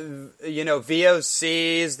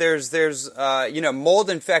 there's mold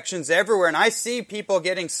infections everywhere. And I see people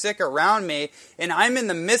getting sick around me, and I'm in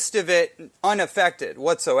the midst of it unaffected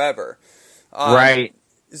whatsoever. Right.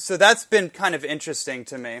 So that's been kind of interesting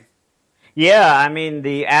to me. Yeah, I mean,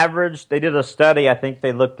 the average, they did a study, I think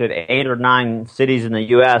they looked at 8 or 9 cities in the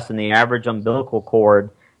U.S., and the average umbilical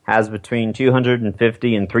cord has between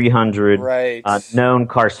 250 and 300 known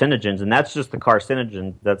carcinogens, and that's just the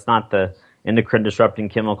carcinogens. That's not the endocrine-disrupting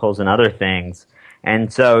chemicals and other things.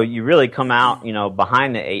 And so you really come out,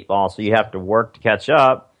 behind the 8 ball, so you have to work to catch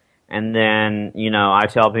up. And then, I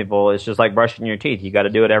tell people it's just like brushing your teeth. You got to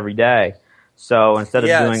do it every day. So instead of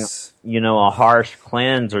doing, a harsh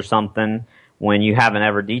cleanse or something when you haven't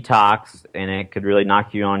ever detoxed and it could really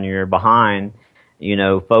knock you on your behind,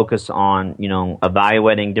 focus on,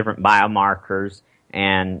 evaluating different biomarkers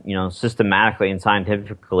and, systematically and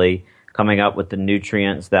scientifically coming up with the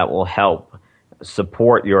nutrients that will help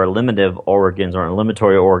support your eliminative organs or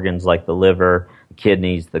eliminatory organs like the liver,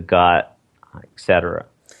 kidneys, the gut, etc.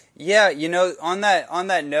 Yeah, on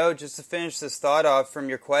that note, just to finish this thought off from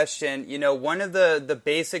your question, one of the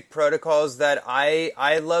basic protocols that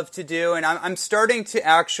I love to do, and I'm starting to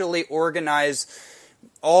actually organize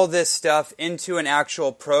all this stuff into an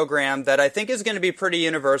actual program that I think is going to be pretty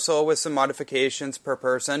universal with some modifications per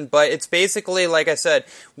person. But it's basically, like I said,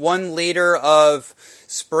 1 liter of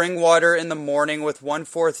spring water in the morning with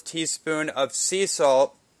 1/4 teaspoon of sea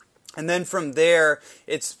salt. And then from there,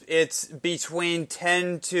 it's between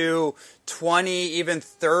 10 to 20, even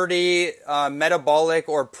 30 metabolic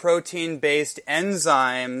or protein-based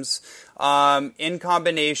enzymes in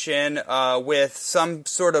combination with some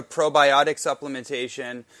sort of probiotic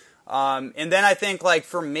supplementation. And then I think, like,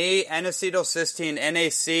 for me, N-acetylcysteine,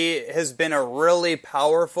 NAC, has been a really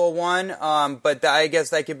powerful one. But I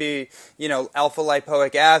guess that could be, alpha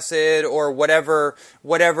lipoic acid or whatever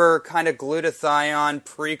kind of glutathione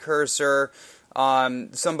precursor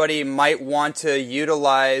somebody might want to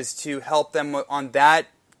utilize to help them on that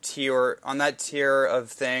tier of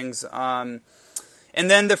things. And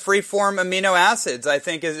then the free-form amino acids, I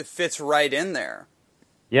think, it fits right in there.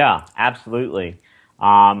 Yeah, absolutely.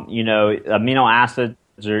 Amino acids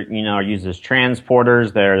are used as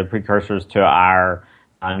transporters. They're the precursors to our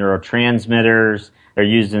neurotransmitters. They're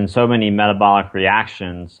used in so many metabolic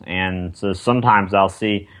reactions. And so sometimes I'll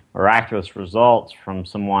see miraculous results from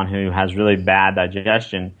someone who has really bad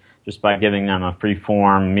digestion just by giving them a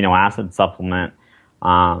free-form amino acid supplement,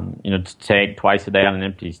 to take twice a day on an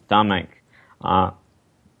empty stomach,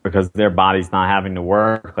 because their body's not having to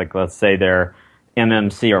work. Like, let's say their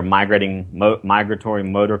MMC or migratory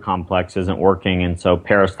motor complex isn't working, and so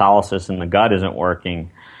peristalsis in the gut isn't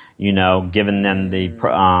working. Giving them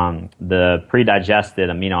the pre-digested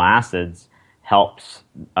amino acids helps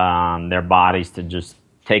their bodies to just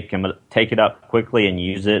take it up quickly and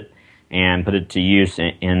use it and put it to use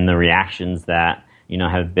in the reactions that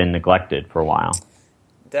have been neglected for a while.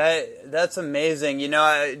 That's amazing.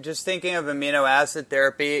 Just thinking of amino acid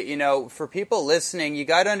therapy, for people listening, you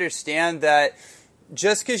got to understand that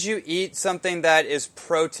just because you eat something that is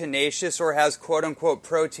proteinaceous or has quote-unquote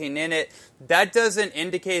protein in it, that doesn't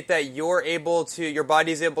indicate that your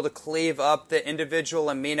body's able to cleave up the individual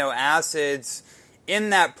amino acids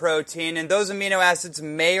in that protein, and those amino acids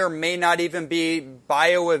may or may not even be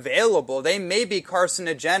bioavailable. They may be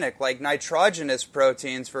carcinogenic, like nitrogenous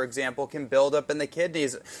proteins, for example, can build up in the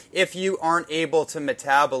kidneys if you aren't able to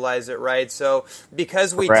metabolize it, right? So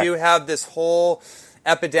because we do have this whole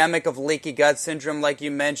epidemic of leaky gut syndrome, like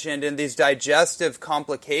you mentioned, and these digestive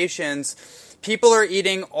complications, people are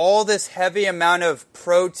eating all this heavy amount of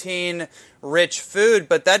protein-rich food,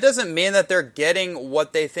 but that doesn't mean that they're getting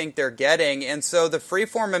what they think they're getting. And so the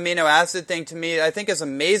free-form amino acid thing, to me, I think is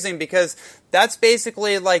amazing, because that's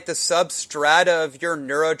basically like the substrata of your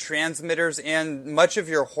neurotransmitters and much of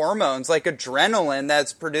your hormones. Like adrenaline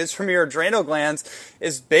that's produced from your adrenal glands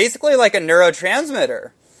is basically like a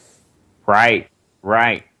neurotransmitter. Right.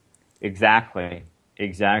 Exactly.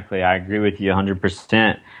 I agree with you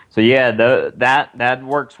 100%. So yeah, that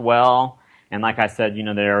works well. And like I said,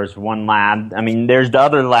 there's one lab. I mean, there's the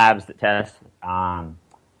other labs that test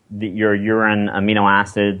your urine amino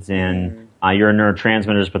acids and urine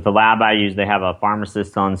neurotransmitters. But the lab I use, they have a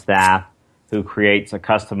pharmacist on staff who creates a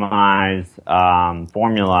customized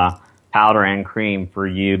formula, powder and cream for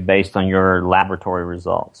you based on your laboratory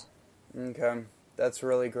results. Okay, that's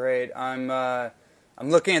really great. I'm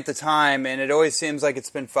looking at the time, and it always seems like it's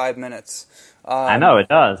been 5 minutes. I know, it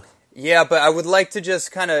does. Yeah, but I would like to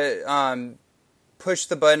just kind of push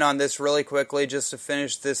the button on this really quickly, just to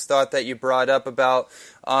finish this thought that you brought up about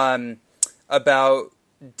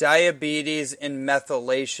diabetes and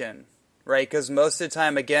methylation, right? Because most of the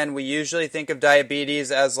time, again, we usually think of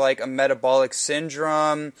diabetes as like a metabolic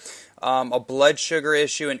syndrome, a blood sugar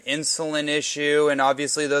issue, an insulin issue, and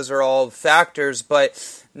obviously those are all factors, but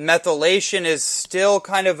methylation is still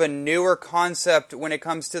kind of a newer concept when it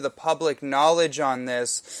comes to the public knowledge on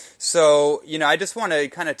this. So, I just want to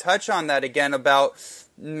kind of touch on that again about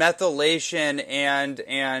methylation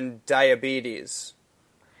and diabetes.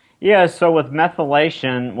 Yeah, so with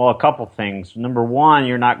methylation, well, a couple things. Number one,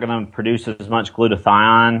 you're not going to produce as much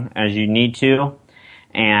glutathione as you need to.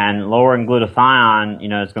 And lowering glutathione,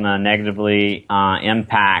 is going to negatively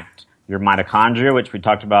impact your mitochondria, which we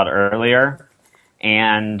talked about earlier.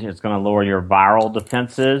 And it's going to lower your viral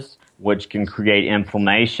defenses, which can create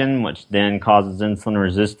inflammation, which then causes insulin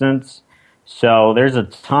resistance. So there's a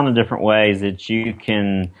ton of different ways that you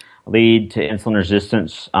can lead to insulin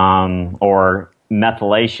resistance or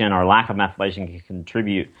methylation or lack of methylation can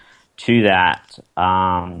contribute to that.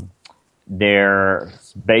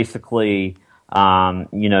 There's basically the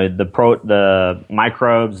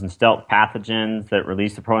microbes and stealth pathogens that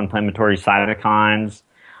release the pro-inflammatory cytokines.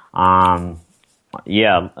 A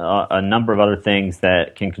number of other things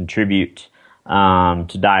that can contribute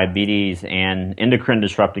to diabetes, and endocrine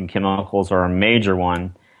disrupting chemicals are a major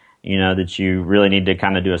one, that you really need to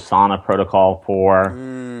kind of do a sauna protocol for,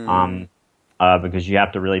 because you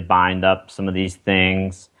have to really bind up some of these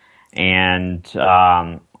things. And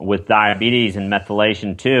with diabetes and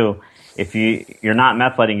methylation too, if you're not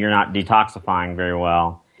methylating, you're not detoxifying very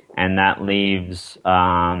well, and that leaves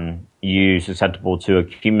you susceptible to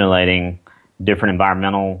accumulating different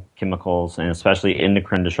environmental chemicals, and especially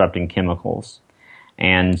endocrine disrupting chemicals.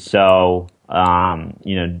 And so,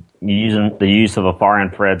 using the use of a far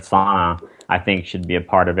infrared sauna, I think, should be a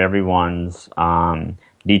part of everyone's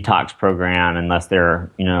detox program, unless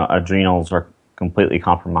their adrenals are completely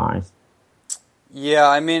compromised. Yeah,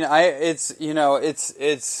 I mean, it's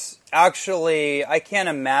actually, I can't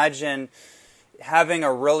imagine having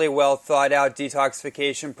a really well thought out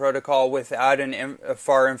detoxification protocol without a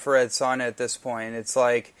far infrared sauna at this point. It's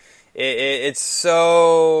like, it's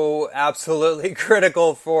so absolutely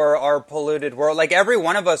critical for our polluted world. Like, every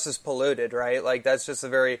one of us is polluted, right? Like, that's just a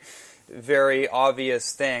very, very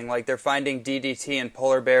obvious thing. Like, they're finding DDT in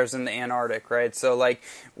polar bears in the Antarctic, right? So, like,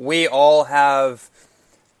 we all have,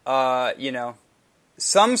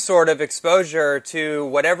 some sort of exposure to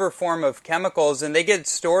whatever form of chemicals, and they get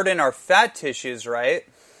stored in our fat tissues, right?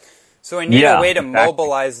 So we need a way to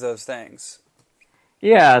mobilize those things.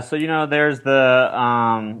 Yeah, so, there's the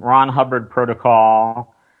Ron Hubbard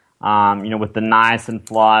protocol, with the niacin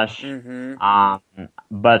flush. Mm-hmm.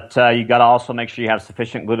 But you got to also make sure you have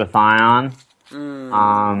sufficient glutathione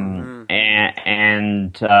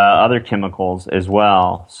and other chemicals as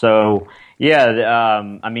well. So,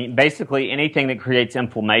 basically anything that creates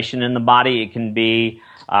inflammation in the body. It can be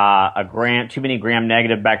too many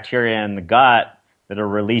gram-negative bacteria in the gut that are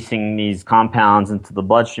releasing these compounds into the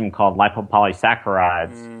bloodstream called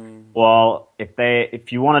lipopolysaccharides. Well,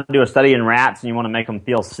 if you want to do a study in rats and you want to make them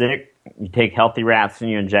feel sick, you take healthy rats and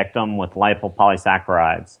you inject them with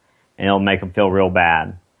lipopolysaccharides, and it'll make them feel real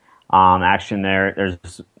bad. Actually,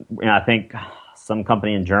 there's I think some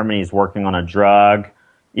company in Germany is working on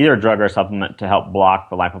either a drug or a supplement to help block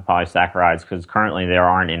the lipopolysaccharides, because currently there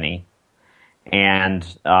aren't any. And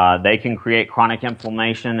they can create chronic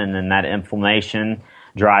inflammation, and then that inflammation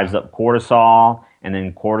drives up cortisol, and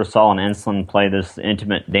then cortisol and insulin play this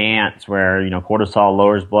intimate dance where, cortisol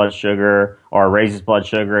lowers blood sugar or raises blood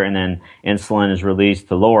sugar, and then insulin is released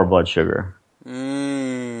to lower blood sugar.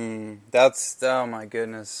 That's, oh my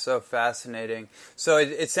goodness, so fascinating. So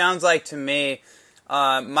it sounds like to me,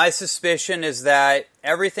 my suspicion is that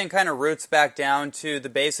everything kind of roots back down to the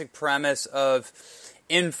basic premise of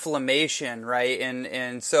inflammation, right?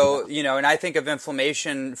 And so, and I think of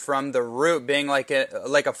inflammation from the root being like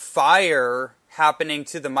a fire happening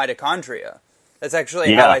to the mitochondria. That's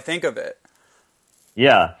actually how I think of it.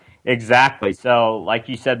 Yeah. Exactly. So, like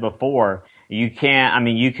you said before, you can't, I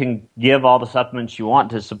mean, you can give all the supplements you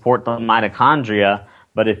want to support the mitochondria,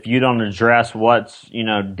 but if you don't address what's,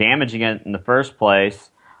 damaging it in the first place,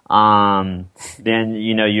 then,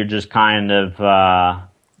 you're just kind of,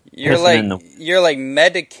 you're like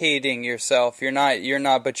medicating yourself. But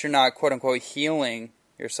you're not quote unquote healing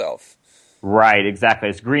yourself. Right, exactly.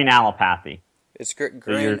 It's green allopathy. It's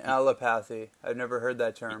green allopathy. I've never heard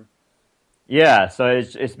that term. Yeah, so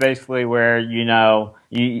it's basically where,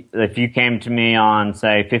 if you came to me on,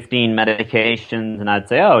 say, 15 medications, and I'd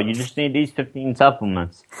say, oh, you just need these 15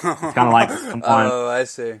 supplements. It's kind of like someone... Oh, I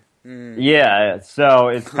see. Mm. Yeah, so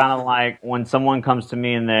it's kind of like when someone comes to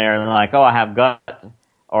me and they're like, oh, I have gut,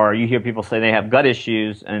 or you hear people say they have gut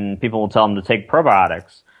issues, and people will tell them to take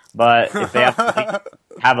probiotics. But if they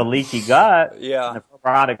have a leaky gut, and the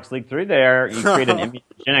probiotics leak through there, you create an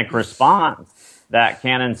immunogenic response that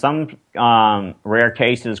can, in some rare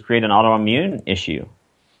cases, create an autoimmune issue.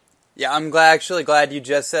 Yeah, I'm glad you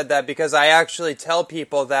just said that, because I actually tell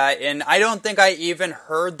people that, and I don't think I even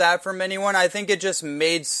heard that from anyone. I think it just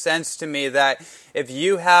made sense to me that if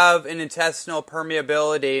you have an intestinal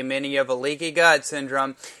permeability, meaning you have a leaky gut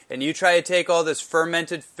syndrome, and you try to take all this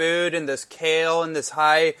fermented food and this kale and this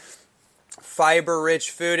high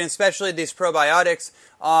fiber-rich food, and especially these probiotics,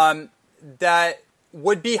 that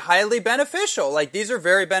would be highly beneficial. Like, these are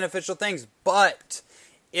very beneficial things, but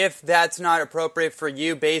if that's not appropriate for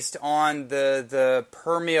you based on the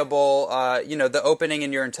permeable, the opening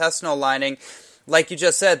in your intestinal lining, like you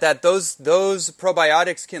just said, that those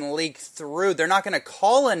probiotics can leak through. They're not going to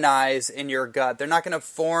colonize in your gut. They're not going to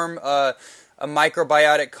form a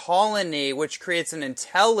microbiotic colony, which creates an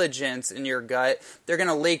intelligence in your gut. They're going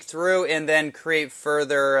to leak through and then create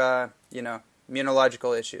further,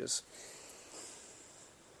 immunological issues.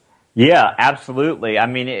 Yeah, absolutely. I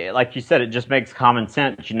mean, like you said, it just makes common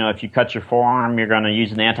sense. If you cut your forearm, you're going to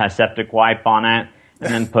use an antiseptic wipe on it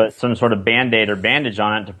and then put some sort of Band-Aid or bandage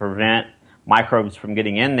on it to prevent microbes from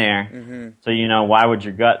getting in there. Mm-hmm. So, why would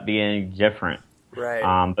your gut be any different?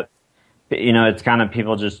 Right. But it's kind of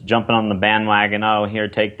people just jumping on the bandwagon. Oh, here,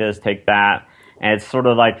 take this, take that. And it's sort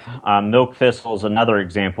of like milk thistle is another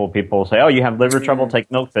example. People say, oh, you have liver trouble, take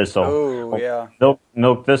milk thistle. Oh, yeah.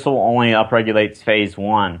 Milk thistle only upregulates phase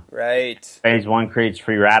 1. Right. Phase 1 creates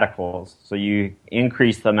free radicals. So you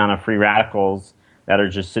increase the amount of free radicals that are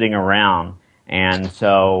just sitting around. And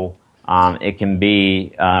so it can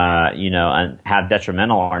be, and have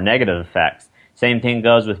detrimental or negative effects. Same thing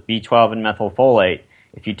goes with B12 and methylfolate.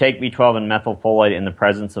 If you take B12 and methylfolate in the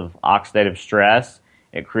presence of oxidative stress,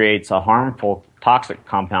 it creates a harmful toxic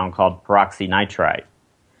compound called peroxynitrite,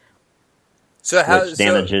 which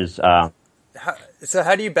damages... So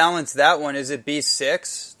how do you balance that one? Is it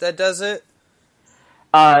B6 that does it?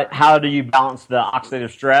 How do you balance the oxidative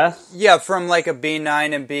stress? Yeah, from like a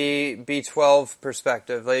B9 and B12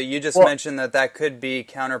 perspective. Like you just mentioned that could be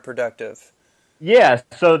counterproductive. Yeah,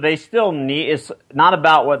 so they still need, it's not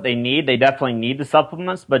about what they need. They definitely need the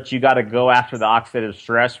supplements, but you got to go after the oxidative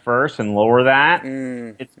stress first and lower that.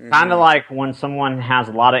 It's kind of like when someone has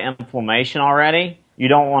a lot of inflammation already. You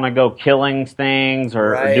don't want to go killing things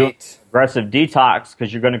or do aggressive detox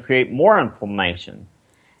because you're going to create more inflammation.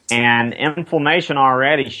 And inflammation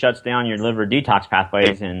already shuts down your liver detox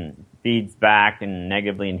pathways and feeds back and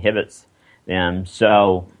negatively inhibits them.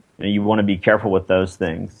 So you want to be careful with those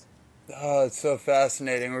things. Oh, it's so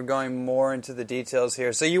fascinating. We're going more into the details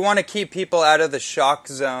here. So you want to keep people out of the shock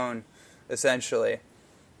zone, essentially.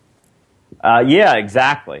 Yeah,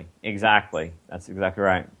 exactly. Exactly. That's exactly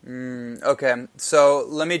right. Okay, so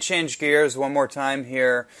let me change gears one more time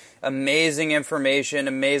here. Amazing information,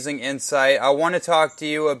 amazing insight. I want to talk to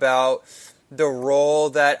you about the role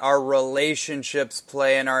that our relationships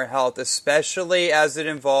play in our health, especially as it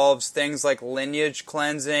involves things like lineage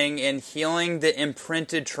cleansing and healing the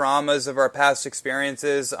imprinted traumas of our past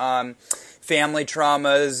experiences, family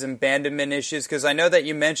traumas, abandonment issues, because I know that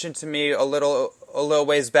you mentioned to me a little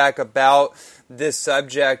ways back about this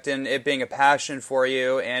subject and it being a passion for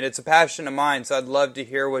you, and it's a passion of mine, so I'd love to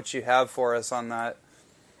hear what you have for us on that.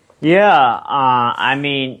 Yeah, I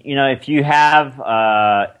mean, if you have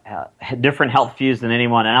different health views than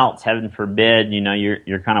anyone else, heaven forbid,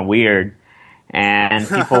 you're kind of weird, and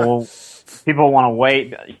people want to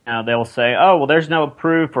wait. They'll say, "Oh, well, there's no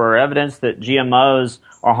proof or evidence that GMOs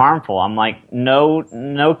are harmful." I'm like,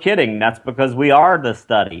 no kidding. That's because we are the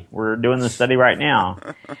study. We're doing the study right now,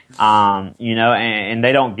 and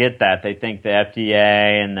they don't get that. They think the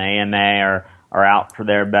FDA and the AMA are out for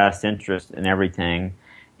their best interest in everything.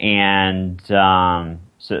 And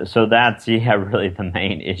so that's really the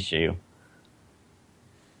main issue.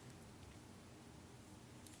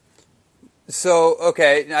 So,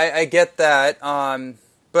 okay, I get that,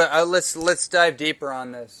 but let's dive deeper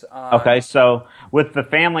on this. Okay, so with the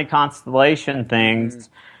family constellation things,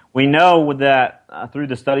 we know that through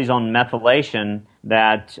the studies on methylation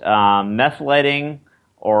that methylating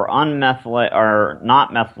or or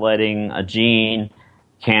not methylating a gene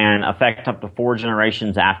can affect up to 4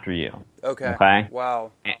 generations after you. Okay.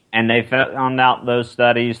 Wow. And they found out those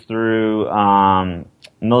studies through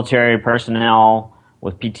military personnel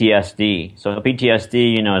with PTSD. So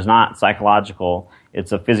PTSD, is not psychological;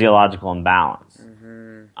 it's a physiological imbalance.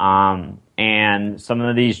 And some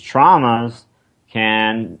of these traumas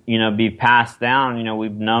can, be passed down.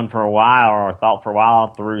 We've known for a while or thought for a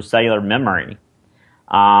while through cellular memory.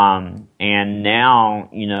 And now,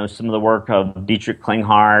 some of the work of Dietrich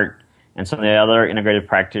Klinghardt and some of the other integrative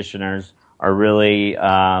practitioners are really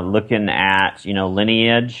looking at,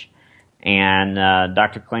 lineage. And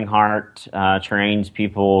Dr. Klinghardt trains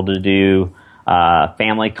people to do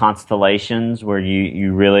family constellations where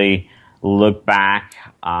you really look back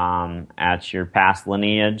at your past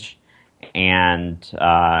lineage. And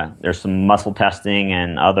there's some muscle testing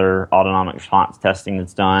and other autonomic response testing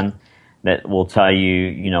that's done that will tell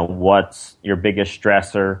you, what's your biggest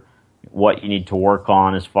stressor, what you need to work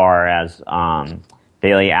on as far as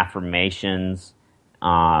daily affirmations,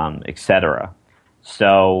 etc.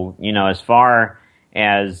 So, as far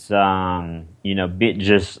as, being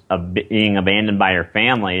abandoned by your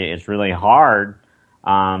family, it's really hard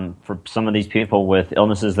for some of these people with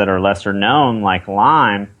illnesses that are lesser known, like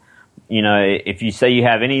Lyme. If you say you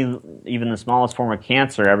have even the smallest form of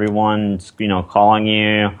cancer, everyone's, calling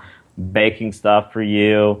you, baking stuff for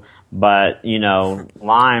you. But,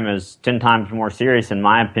 Lyme is 10 times more serious, in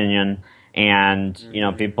my opinion. And,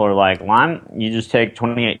 people are like, Lyme, you just take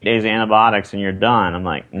 28 days of antibiotics and you're done. I'm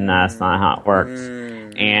like, nah, that's not how it works.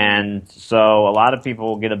 And so a lot of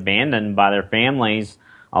people get abandoned by their families.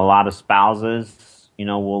 A lot of spouses,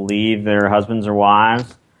 will leave their husbands or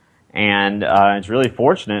wives. And it's really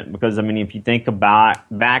fortunate because, if you think about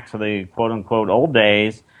back to the quote-unquote old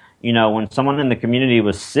days, when someone in the community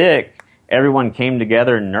was sick, everyone came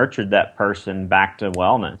together and nurtured that person back to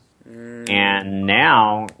wellness. And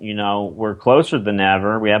now, we're closer than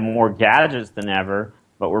ever. We have more gadgets than ever,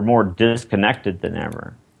 but we're more disconnected than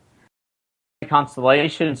ever.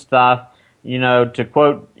 Constellation stuff, to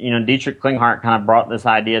quote, Dietrich Klinghardt kind of brought this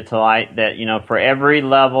idea to light that, for every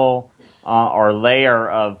level or layer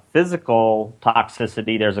of physical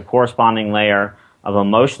toxicity, there's a corresponding layer of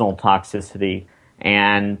emotional toxicity.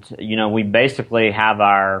 And, we basically have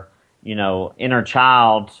our, inner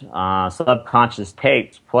child subconscious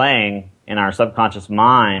tapes playing in our subconscious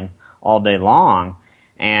mind all day long.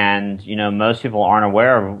 And, most people aren't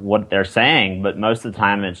aware of what they're saying, but most of the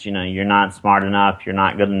time it's, you're not smart enough, you're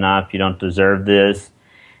not good enough, you don't deserve this.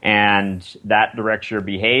 And that directs your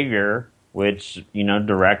behavior, which,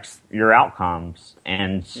 directs your outcomes.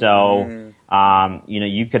 And so,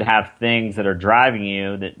 you could have things that are driving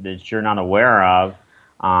you that you're not aware of.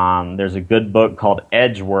 There's a good book called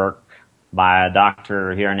Edge Work by a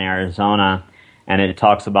doctor here in Arizona, and it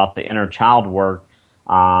talks about the inner child work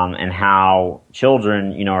and how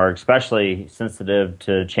children, are especially sensitive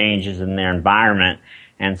to changes in their environment,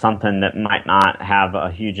 and something that might not have a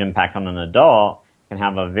huge impact on an adult can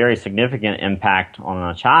have a very significant impact on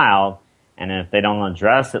a child. And if they don't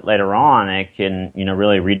address it later on, it can,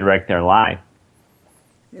 really redirect their life.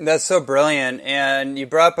 That's so brilliant. And you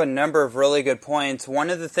brought up a number of really good points. One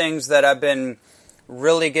of the things that I've been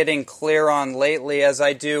really getting clear on lately as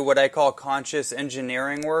I do what I call conscious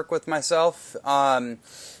engineering work with myself,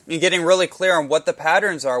 getting really clear on what the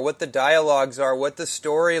patterns are, what the dialogues are, what the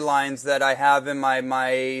storylines that I have in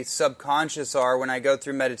my subconscious are when I go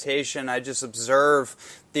through meditation. I just observe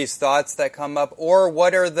these thoughts that come up, or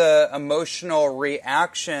what are the emotional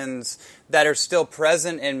reactions that are still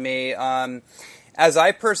present in me. As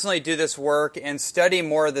I personally do this work and study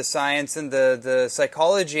more of the science and the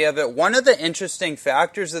psychology of it, one of the interesting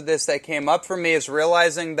factors of this that came up for me is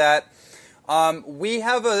realizing that we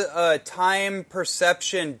have a time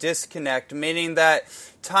perception disconnect, meaning that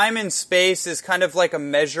time and space is kind of like a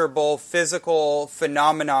measurable physical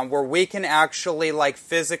phenomenon where we can actually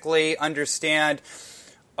physically understand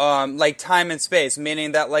time and space,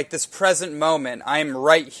 meaning that this present moment, I'm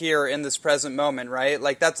right here in this present moment, right?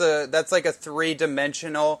 That's like a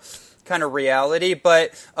 3-dimensional kind of reality,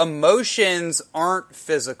 but emotions aren't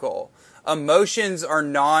physical. Emotions are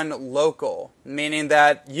non-local, meaning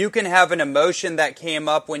that you can have an emotion that came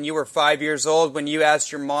up when you were 5 years old, when you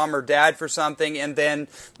asked your mom or dad for something, and then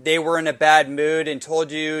they were in a bad mood and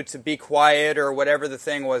told you to be quiet or whatever the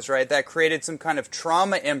thing was, right? That created some kind of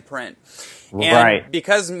trauma imprint. And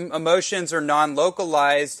because emotions are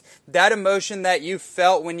non-localized, that emotion that you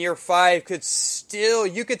felt when you're 5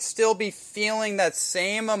 you could still be feeling that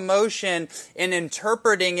same emotion and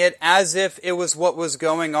interpreting it as if it was what was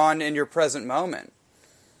going on in your present moment.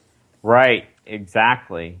 Right,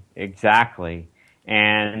 exactly.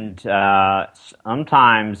 And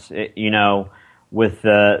sometimes, with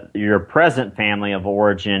your present family of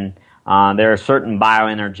origin, there are certain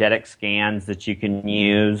bioenergetic scans that you can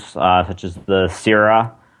use, such as the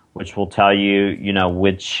SIRA, which will tell you,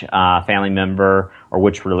 which family member or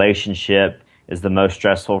which relationship is the most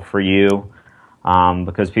stressful for you,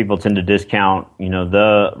 because people tend to discount,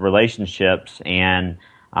 the relationships. And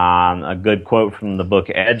a good quote from the book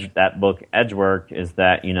Edgework is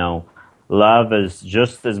that, love is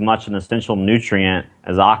just as much an essential nutrient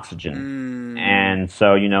as oxygen. And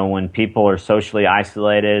so, when people are socially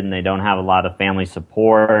isolated and they don't have a lot of family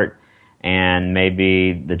support, and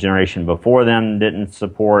maybe the generation before them didn't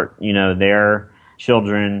support, their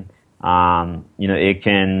children, it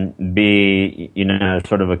can be,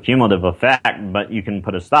 sort of a cumulative effect, but you can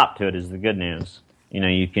put a stop to it is the good news.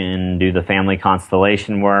 You can do the family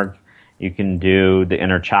constellation work, you can do the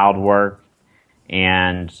inner child work,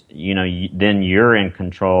 and then you're in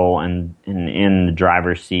control and in the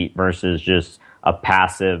driver's seat versus just a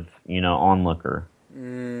passive onlooker.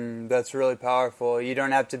 That's really powerful. You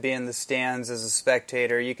don't have to be in the stands as a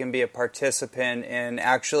spectator. You can be a participant, and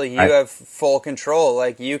actually you have full control.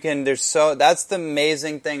 Like that's the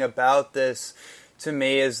amazing thing about this to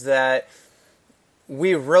me, is that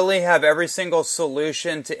we really have every single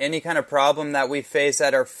solution to any kind of problem that we face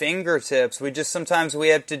at our fingertips. Sometimes we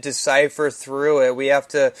have to decipher through it. We have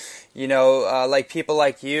to, like people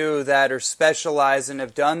like you that are specialized and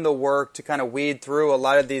have done the work to kind of weed through a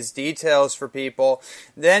lot of these details for people.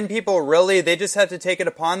 Then people they just have to take it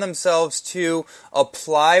upon themselves to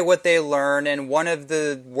apply what they learn. And one of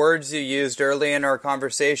the words you used early in our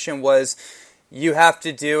conversation was, you have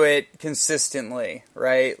to do it consistently,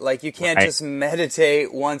 right? Like you can't just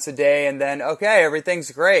meditate once a day and then, okay, everything's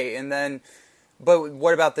great. And then, but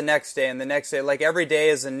what about the next day and the next day? Like every day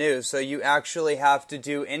is anew. So you actually have to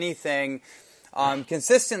do anything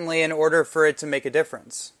consistently in order for it to make a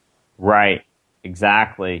difference. Right.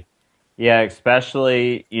 Exactly. Yeah.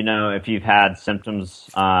 Especially, if you've had symptoms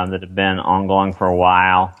that have been ongoing for a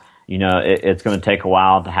while, it's going to take a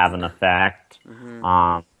while to have an effect.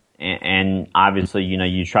 Mm-hmm. And obviously,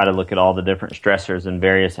 you try to look at all the different stressors in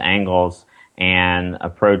various angles and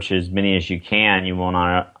approach as many as you can. You want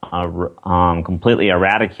to completely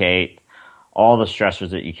eradicate all the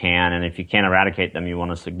stressors that you can. And if you can't eradicate them, you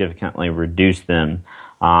want to significantly reduce them,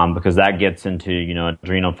 because that gets into,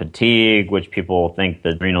 adrenal fatigue, which people think the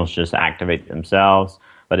adrenals just activate themselves.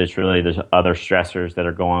 But it's really the other stressors that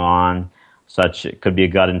are going on, it could be a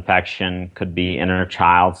gut infection, could be inner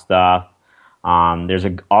child stuff. There's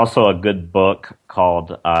also a good book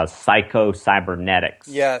called Psycho-Cybernetics.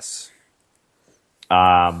 Yes.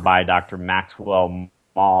 By Dr. Maxwell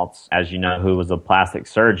Maltz, as you know, who was a plastic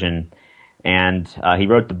surgeon. And he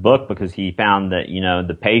wrote the book because he found that,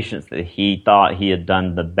 the patients that he thought he had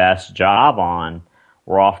done the best job on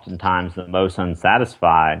were oftentimes the most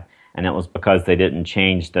unsatisfied. And it was because they didn't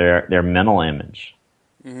change their mental image.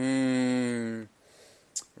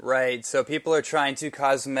 Right, so people are trying to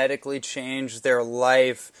cosmetically change their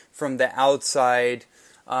life from the outside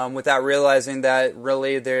without realizing that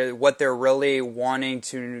really what they're really wanting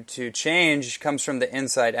to change comes from the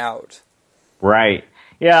inside out. Right.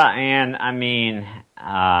 Yeah, and I mean,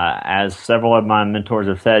 as several of my mentors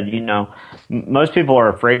have said, most people are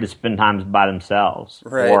afraid to spend time by themselves,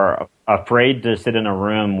 or afraid to sit in a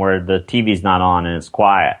room where the TV's not on and it's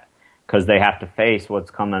quiet, because they have to face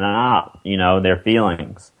what's coming up, their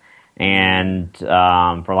feelings. And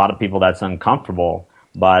for a lot of people, that's uncomfortable.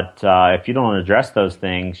 But if you don't address those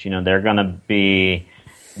things, they're going to be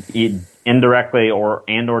indirectly or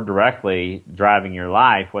directly driving your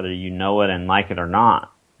life, whether you know it and like it or not.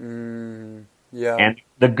 Yeah. And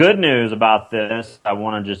the good news about this, I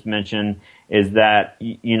want to just mention, is that,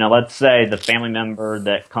 let's say the family member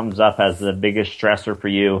that comes up as the biggest stressor for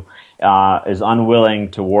you is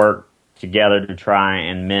unwilling to work together to try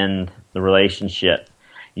and mend the relationship.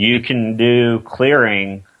 You can do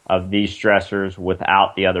clearing of these stressors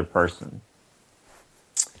without the other person.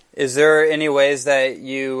 Is there any ways that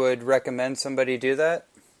you would recommend somebody do that?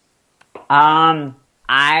 I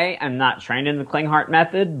am not trained in the Klinghardt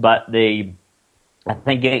method, but I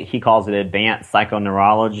think he calls it advanced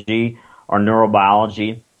psychoneurology or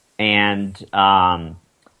neurobiology. And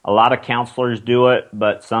a lot of counselors do it,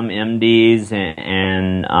 but some MDs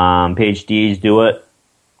and PhDs do it.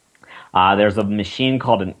 There's a machine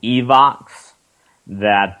called an Evox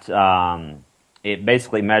that it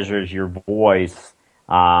basically measures your voice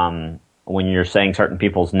when you're saying certain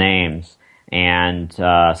people's names. And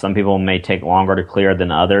some people may take longer to clear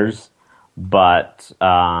than others, but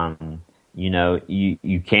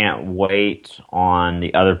you can't wait on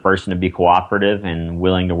the other person to be cooperative and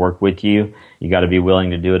willing to work with you. You got to be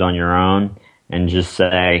willing to do it on your own and just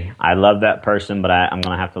say, I love that person, but I'm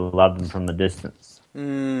going to have to love them from a distance.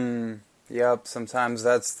 Yep, sometimes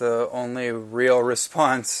that's the only real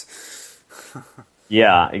response.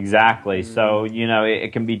 Yeah, exactly. So,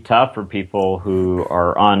 it can be tough for people who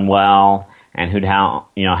are unwell and who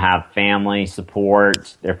have family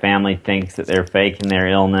support. Their family thinks that they're faking their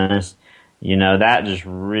illness. That just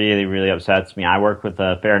really, really upsets me. I work with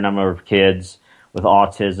a fair number of kids with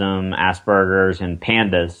autism, Asperger's, and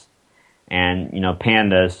PANDAS. And,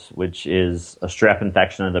 PANDAS, which is a strep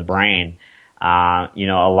infection of the brain, a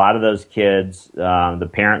lot of those kids, the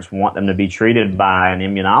parents want them to be treated by an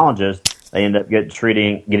immunologist. They end up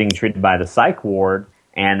getting treated by the psych ward,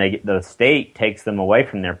 and the state takes them away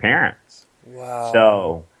from their parents. Wow.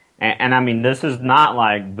 So, and I mean, this is not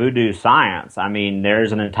like voodoo science. I mean,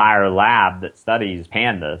 there's an entire lab that studies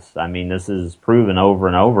PANDAS. I mean, this is proven over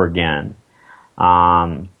and over again.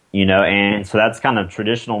 And so that's kind of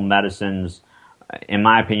traditional medicine's, in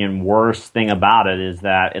my opinion, worst thing about it is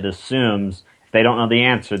that it assumes if they don't know the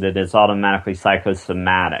answer that it's automatically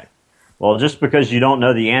psychosomatic. Well, just because you don't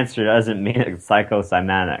know the answer doesn't mean it's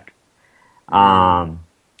psychosomatic.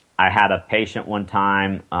 I had a patient one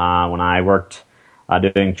time when I worked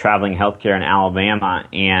doing traveling healthcare in Alabama,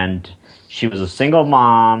 and she was a single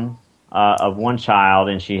mom of one child,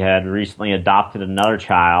 and she had recently adopted another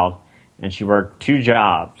child, and she worked 2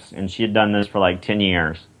 jobs, and she had done this for like 10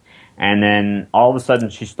 years. And then all of a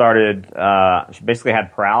sudden she started, she basically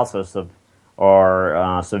had paralysis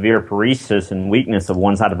or severe paresis and weakness of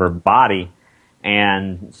one side of her body.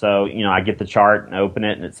 And so, I get the chart and open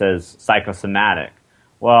it, and it says psychosomatic.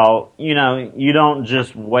 Well, you don't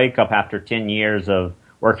just wake up after 10 years of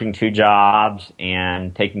working 2 jobs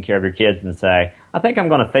and taking care of your kids and say, I think I'm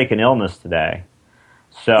going to fake an illness today.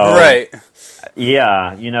 So, right.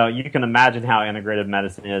 Yeah, you can imagine how integrative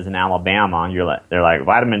medicine is in Alabama. They're like,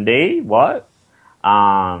 vitamin D? What?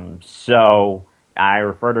 So I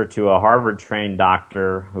referred her to a Harvard-trained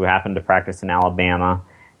doctor who happened to practice in Alabama,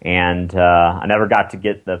 and I never got to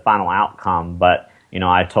get the final outcome, but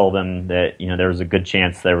I told him that, there was a good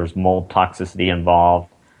chance there was mold toxicity involved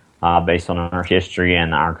based on our history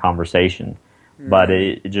and our conversation. But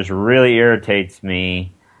it just really irritates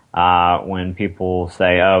me when people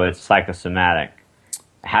say, oh, it's psychosomatic.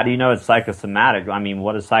 How do you know it's psychosomatic? I mean,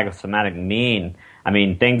 what does psychosomatic mean? I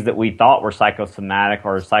mean, things that we thought were psychosomatic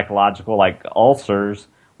or psychological, like ulcers,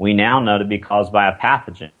 we now know to be caused by a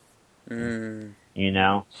pathogen.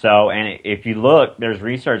 So, and if you look, there's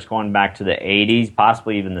research going back to the 80s,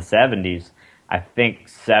 possibly even the 70s. I think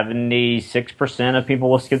 76% of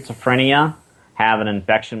people with schizophrenia have an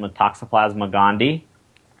infection with Toxoplasma gondii.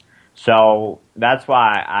 So that's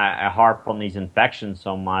why I harp on these infections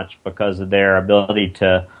so much, because of their ability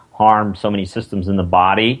to harm so many systems in the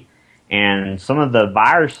body. And some of the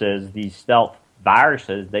viruses, these stealth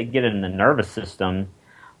viruses, they get in the nervous system.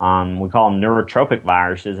 We call them neurotropic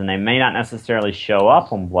viruses, and they may not necessarily show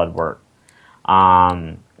up on blood work.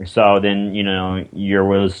 So then,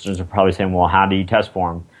 your listeners are probably saying, well, how do you test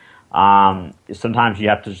for them? Sometimes you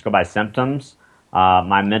have to just go by symptoms.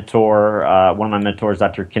 My mentor, one of my mentors,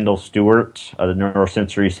 Dr. Kendall Stewart of the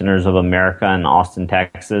Neurosensory Centers of America in Austin,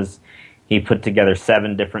 Texas, he put together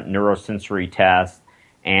 7 different neurosensory tests,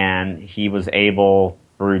 and he was able,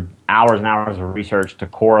 through hours and hours of research, to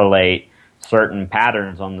correlate certain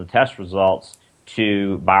patterns on the test results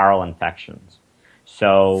to viral infections.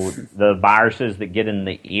 So the viruses that get in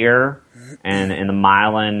the ear and in the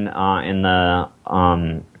myelin, in the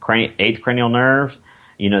 8th cranial nerve,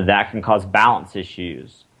 that can cause balance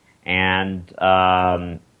issues. And,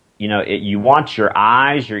 you want your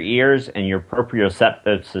eyes, your ears, and your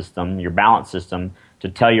proprioceptive system, your balance system, to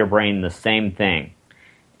tell your brain the same thing.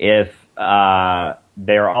 If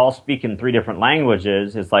they're all speaking 3 different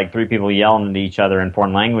languages, it's like 3 people yelling at each other in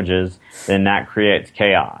foreign languages, then that creates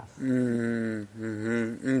chaos. And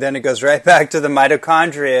then it goes right back to the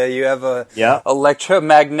mitochondria. You have a Yep.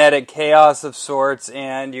 electromagnetic chaos of sorts,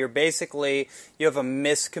 and you have a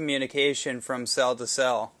miscommunication from cell to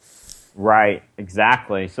cell. Right,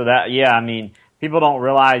 exactly. So people don't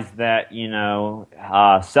realize that,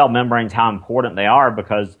 cell membranes, how important they are,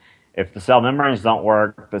 because if the cell membranes don't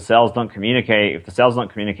work, the cells don't communicate. If the cells don't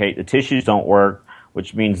communicate, the tissues don't work,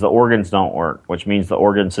 which means the organs don't work, which means the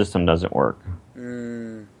organ system doesn't work.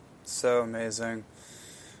 So amazing.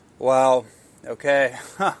 Wow. Okay.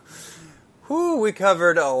 Whew, we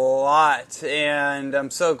covered a lot, and I'm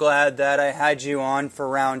so glad that I had you on for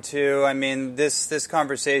round 2. I mean, this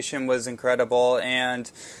conversation was incredible.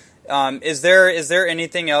 And is there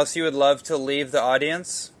anything else you would love to leave the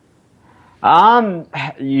audience?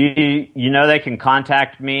 You know they can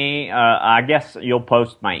contact me. I guess you'll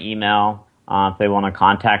post my email if they want to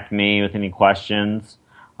contact me with any questions.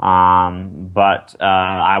 But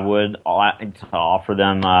I would offer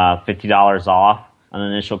them $50 off an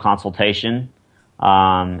initial consultation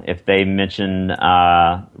if they mention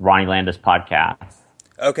Ronnie Landis podcast.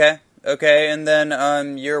 Okay, and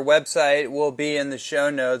then your website will be in the show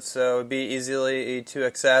notes, so it'll be easily to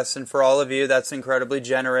access. And for all of you, that's incredibly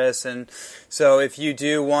generous. And so if you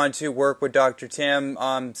do want to work with Dr. Tim,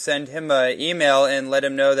 send him an email and let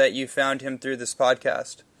him know that you found him through this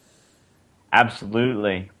podcast.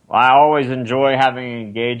 Absolutely. Well, I always enjoy having an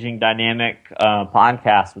engaging, dynamic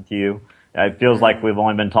podcast with you. It feels like we've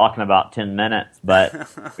only been talking about 10 minutes, but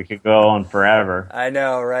we could go on forever. I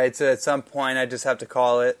know, right? So at some point, I just have to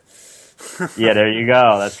call it. Yeah, there you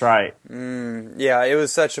go. That's right. Yeah, it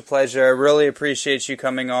was such a pleasure. I really appreciate you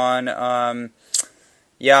coming on.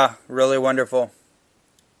 Yeah, really wonderful.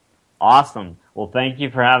 Awesome. Well, thank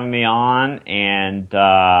you for having me on. And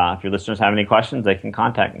if your listeners have any questions, they can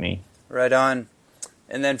contact me. Right on.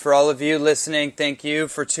 And then for all of you listening, thank you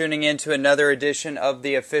for tuning in to another edition of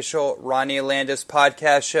the official Ronnie Landis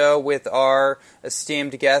podcast show with our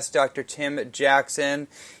esteemed guest, Dr. Tim Jackson.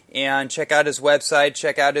 And check out his website,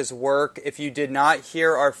 check out his work. If you did not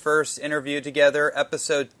hear our first interview together,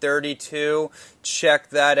 episode 32, check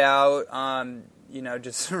that out.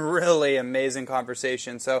 Just really amazing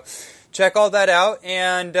conversation. So check all that out.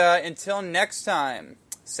 And until next time,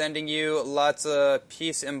 sending you lots of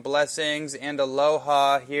peace and blessings and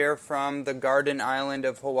aloha here from the Garden Island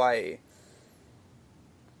of Hawaii.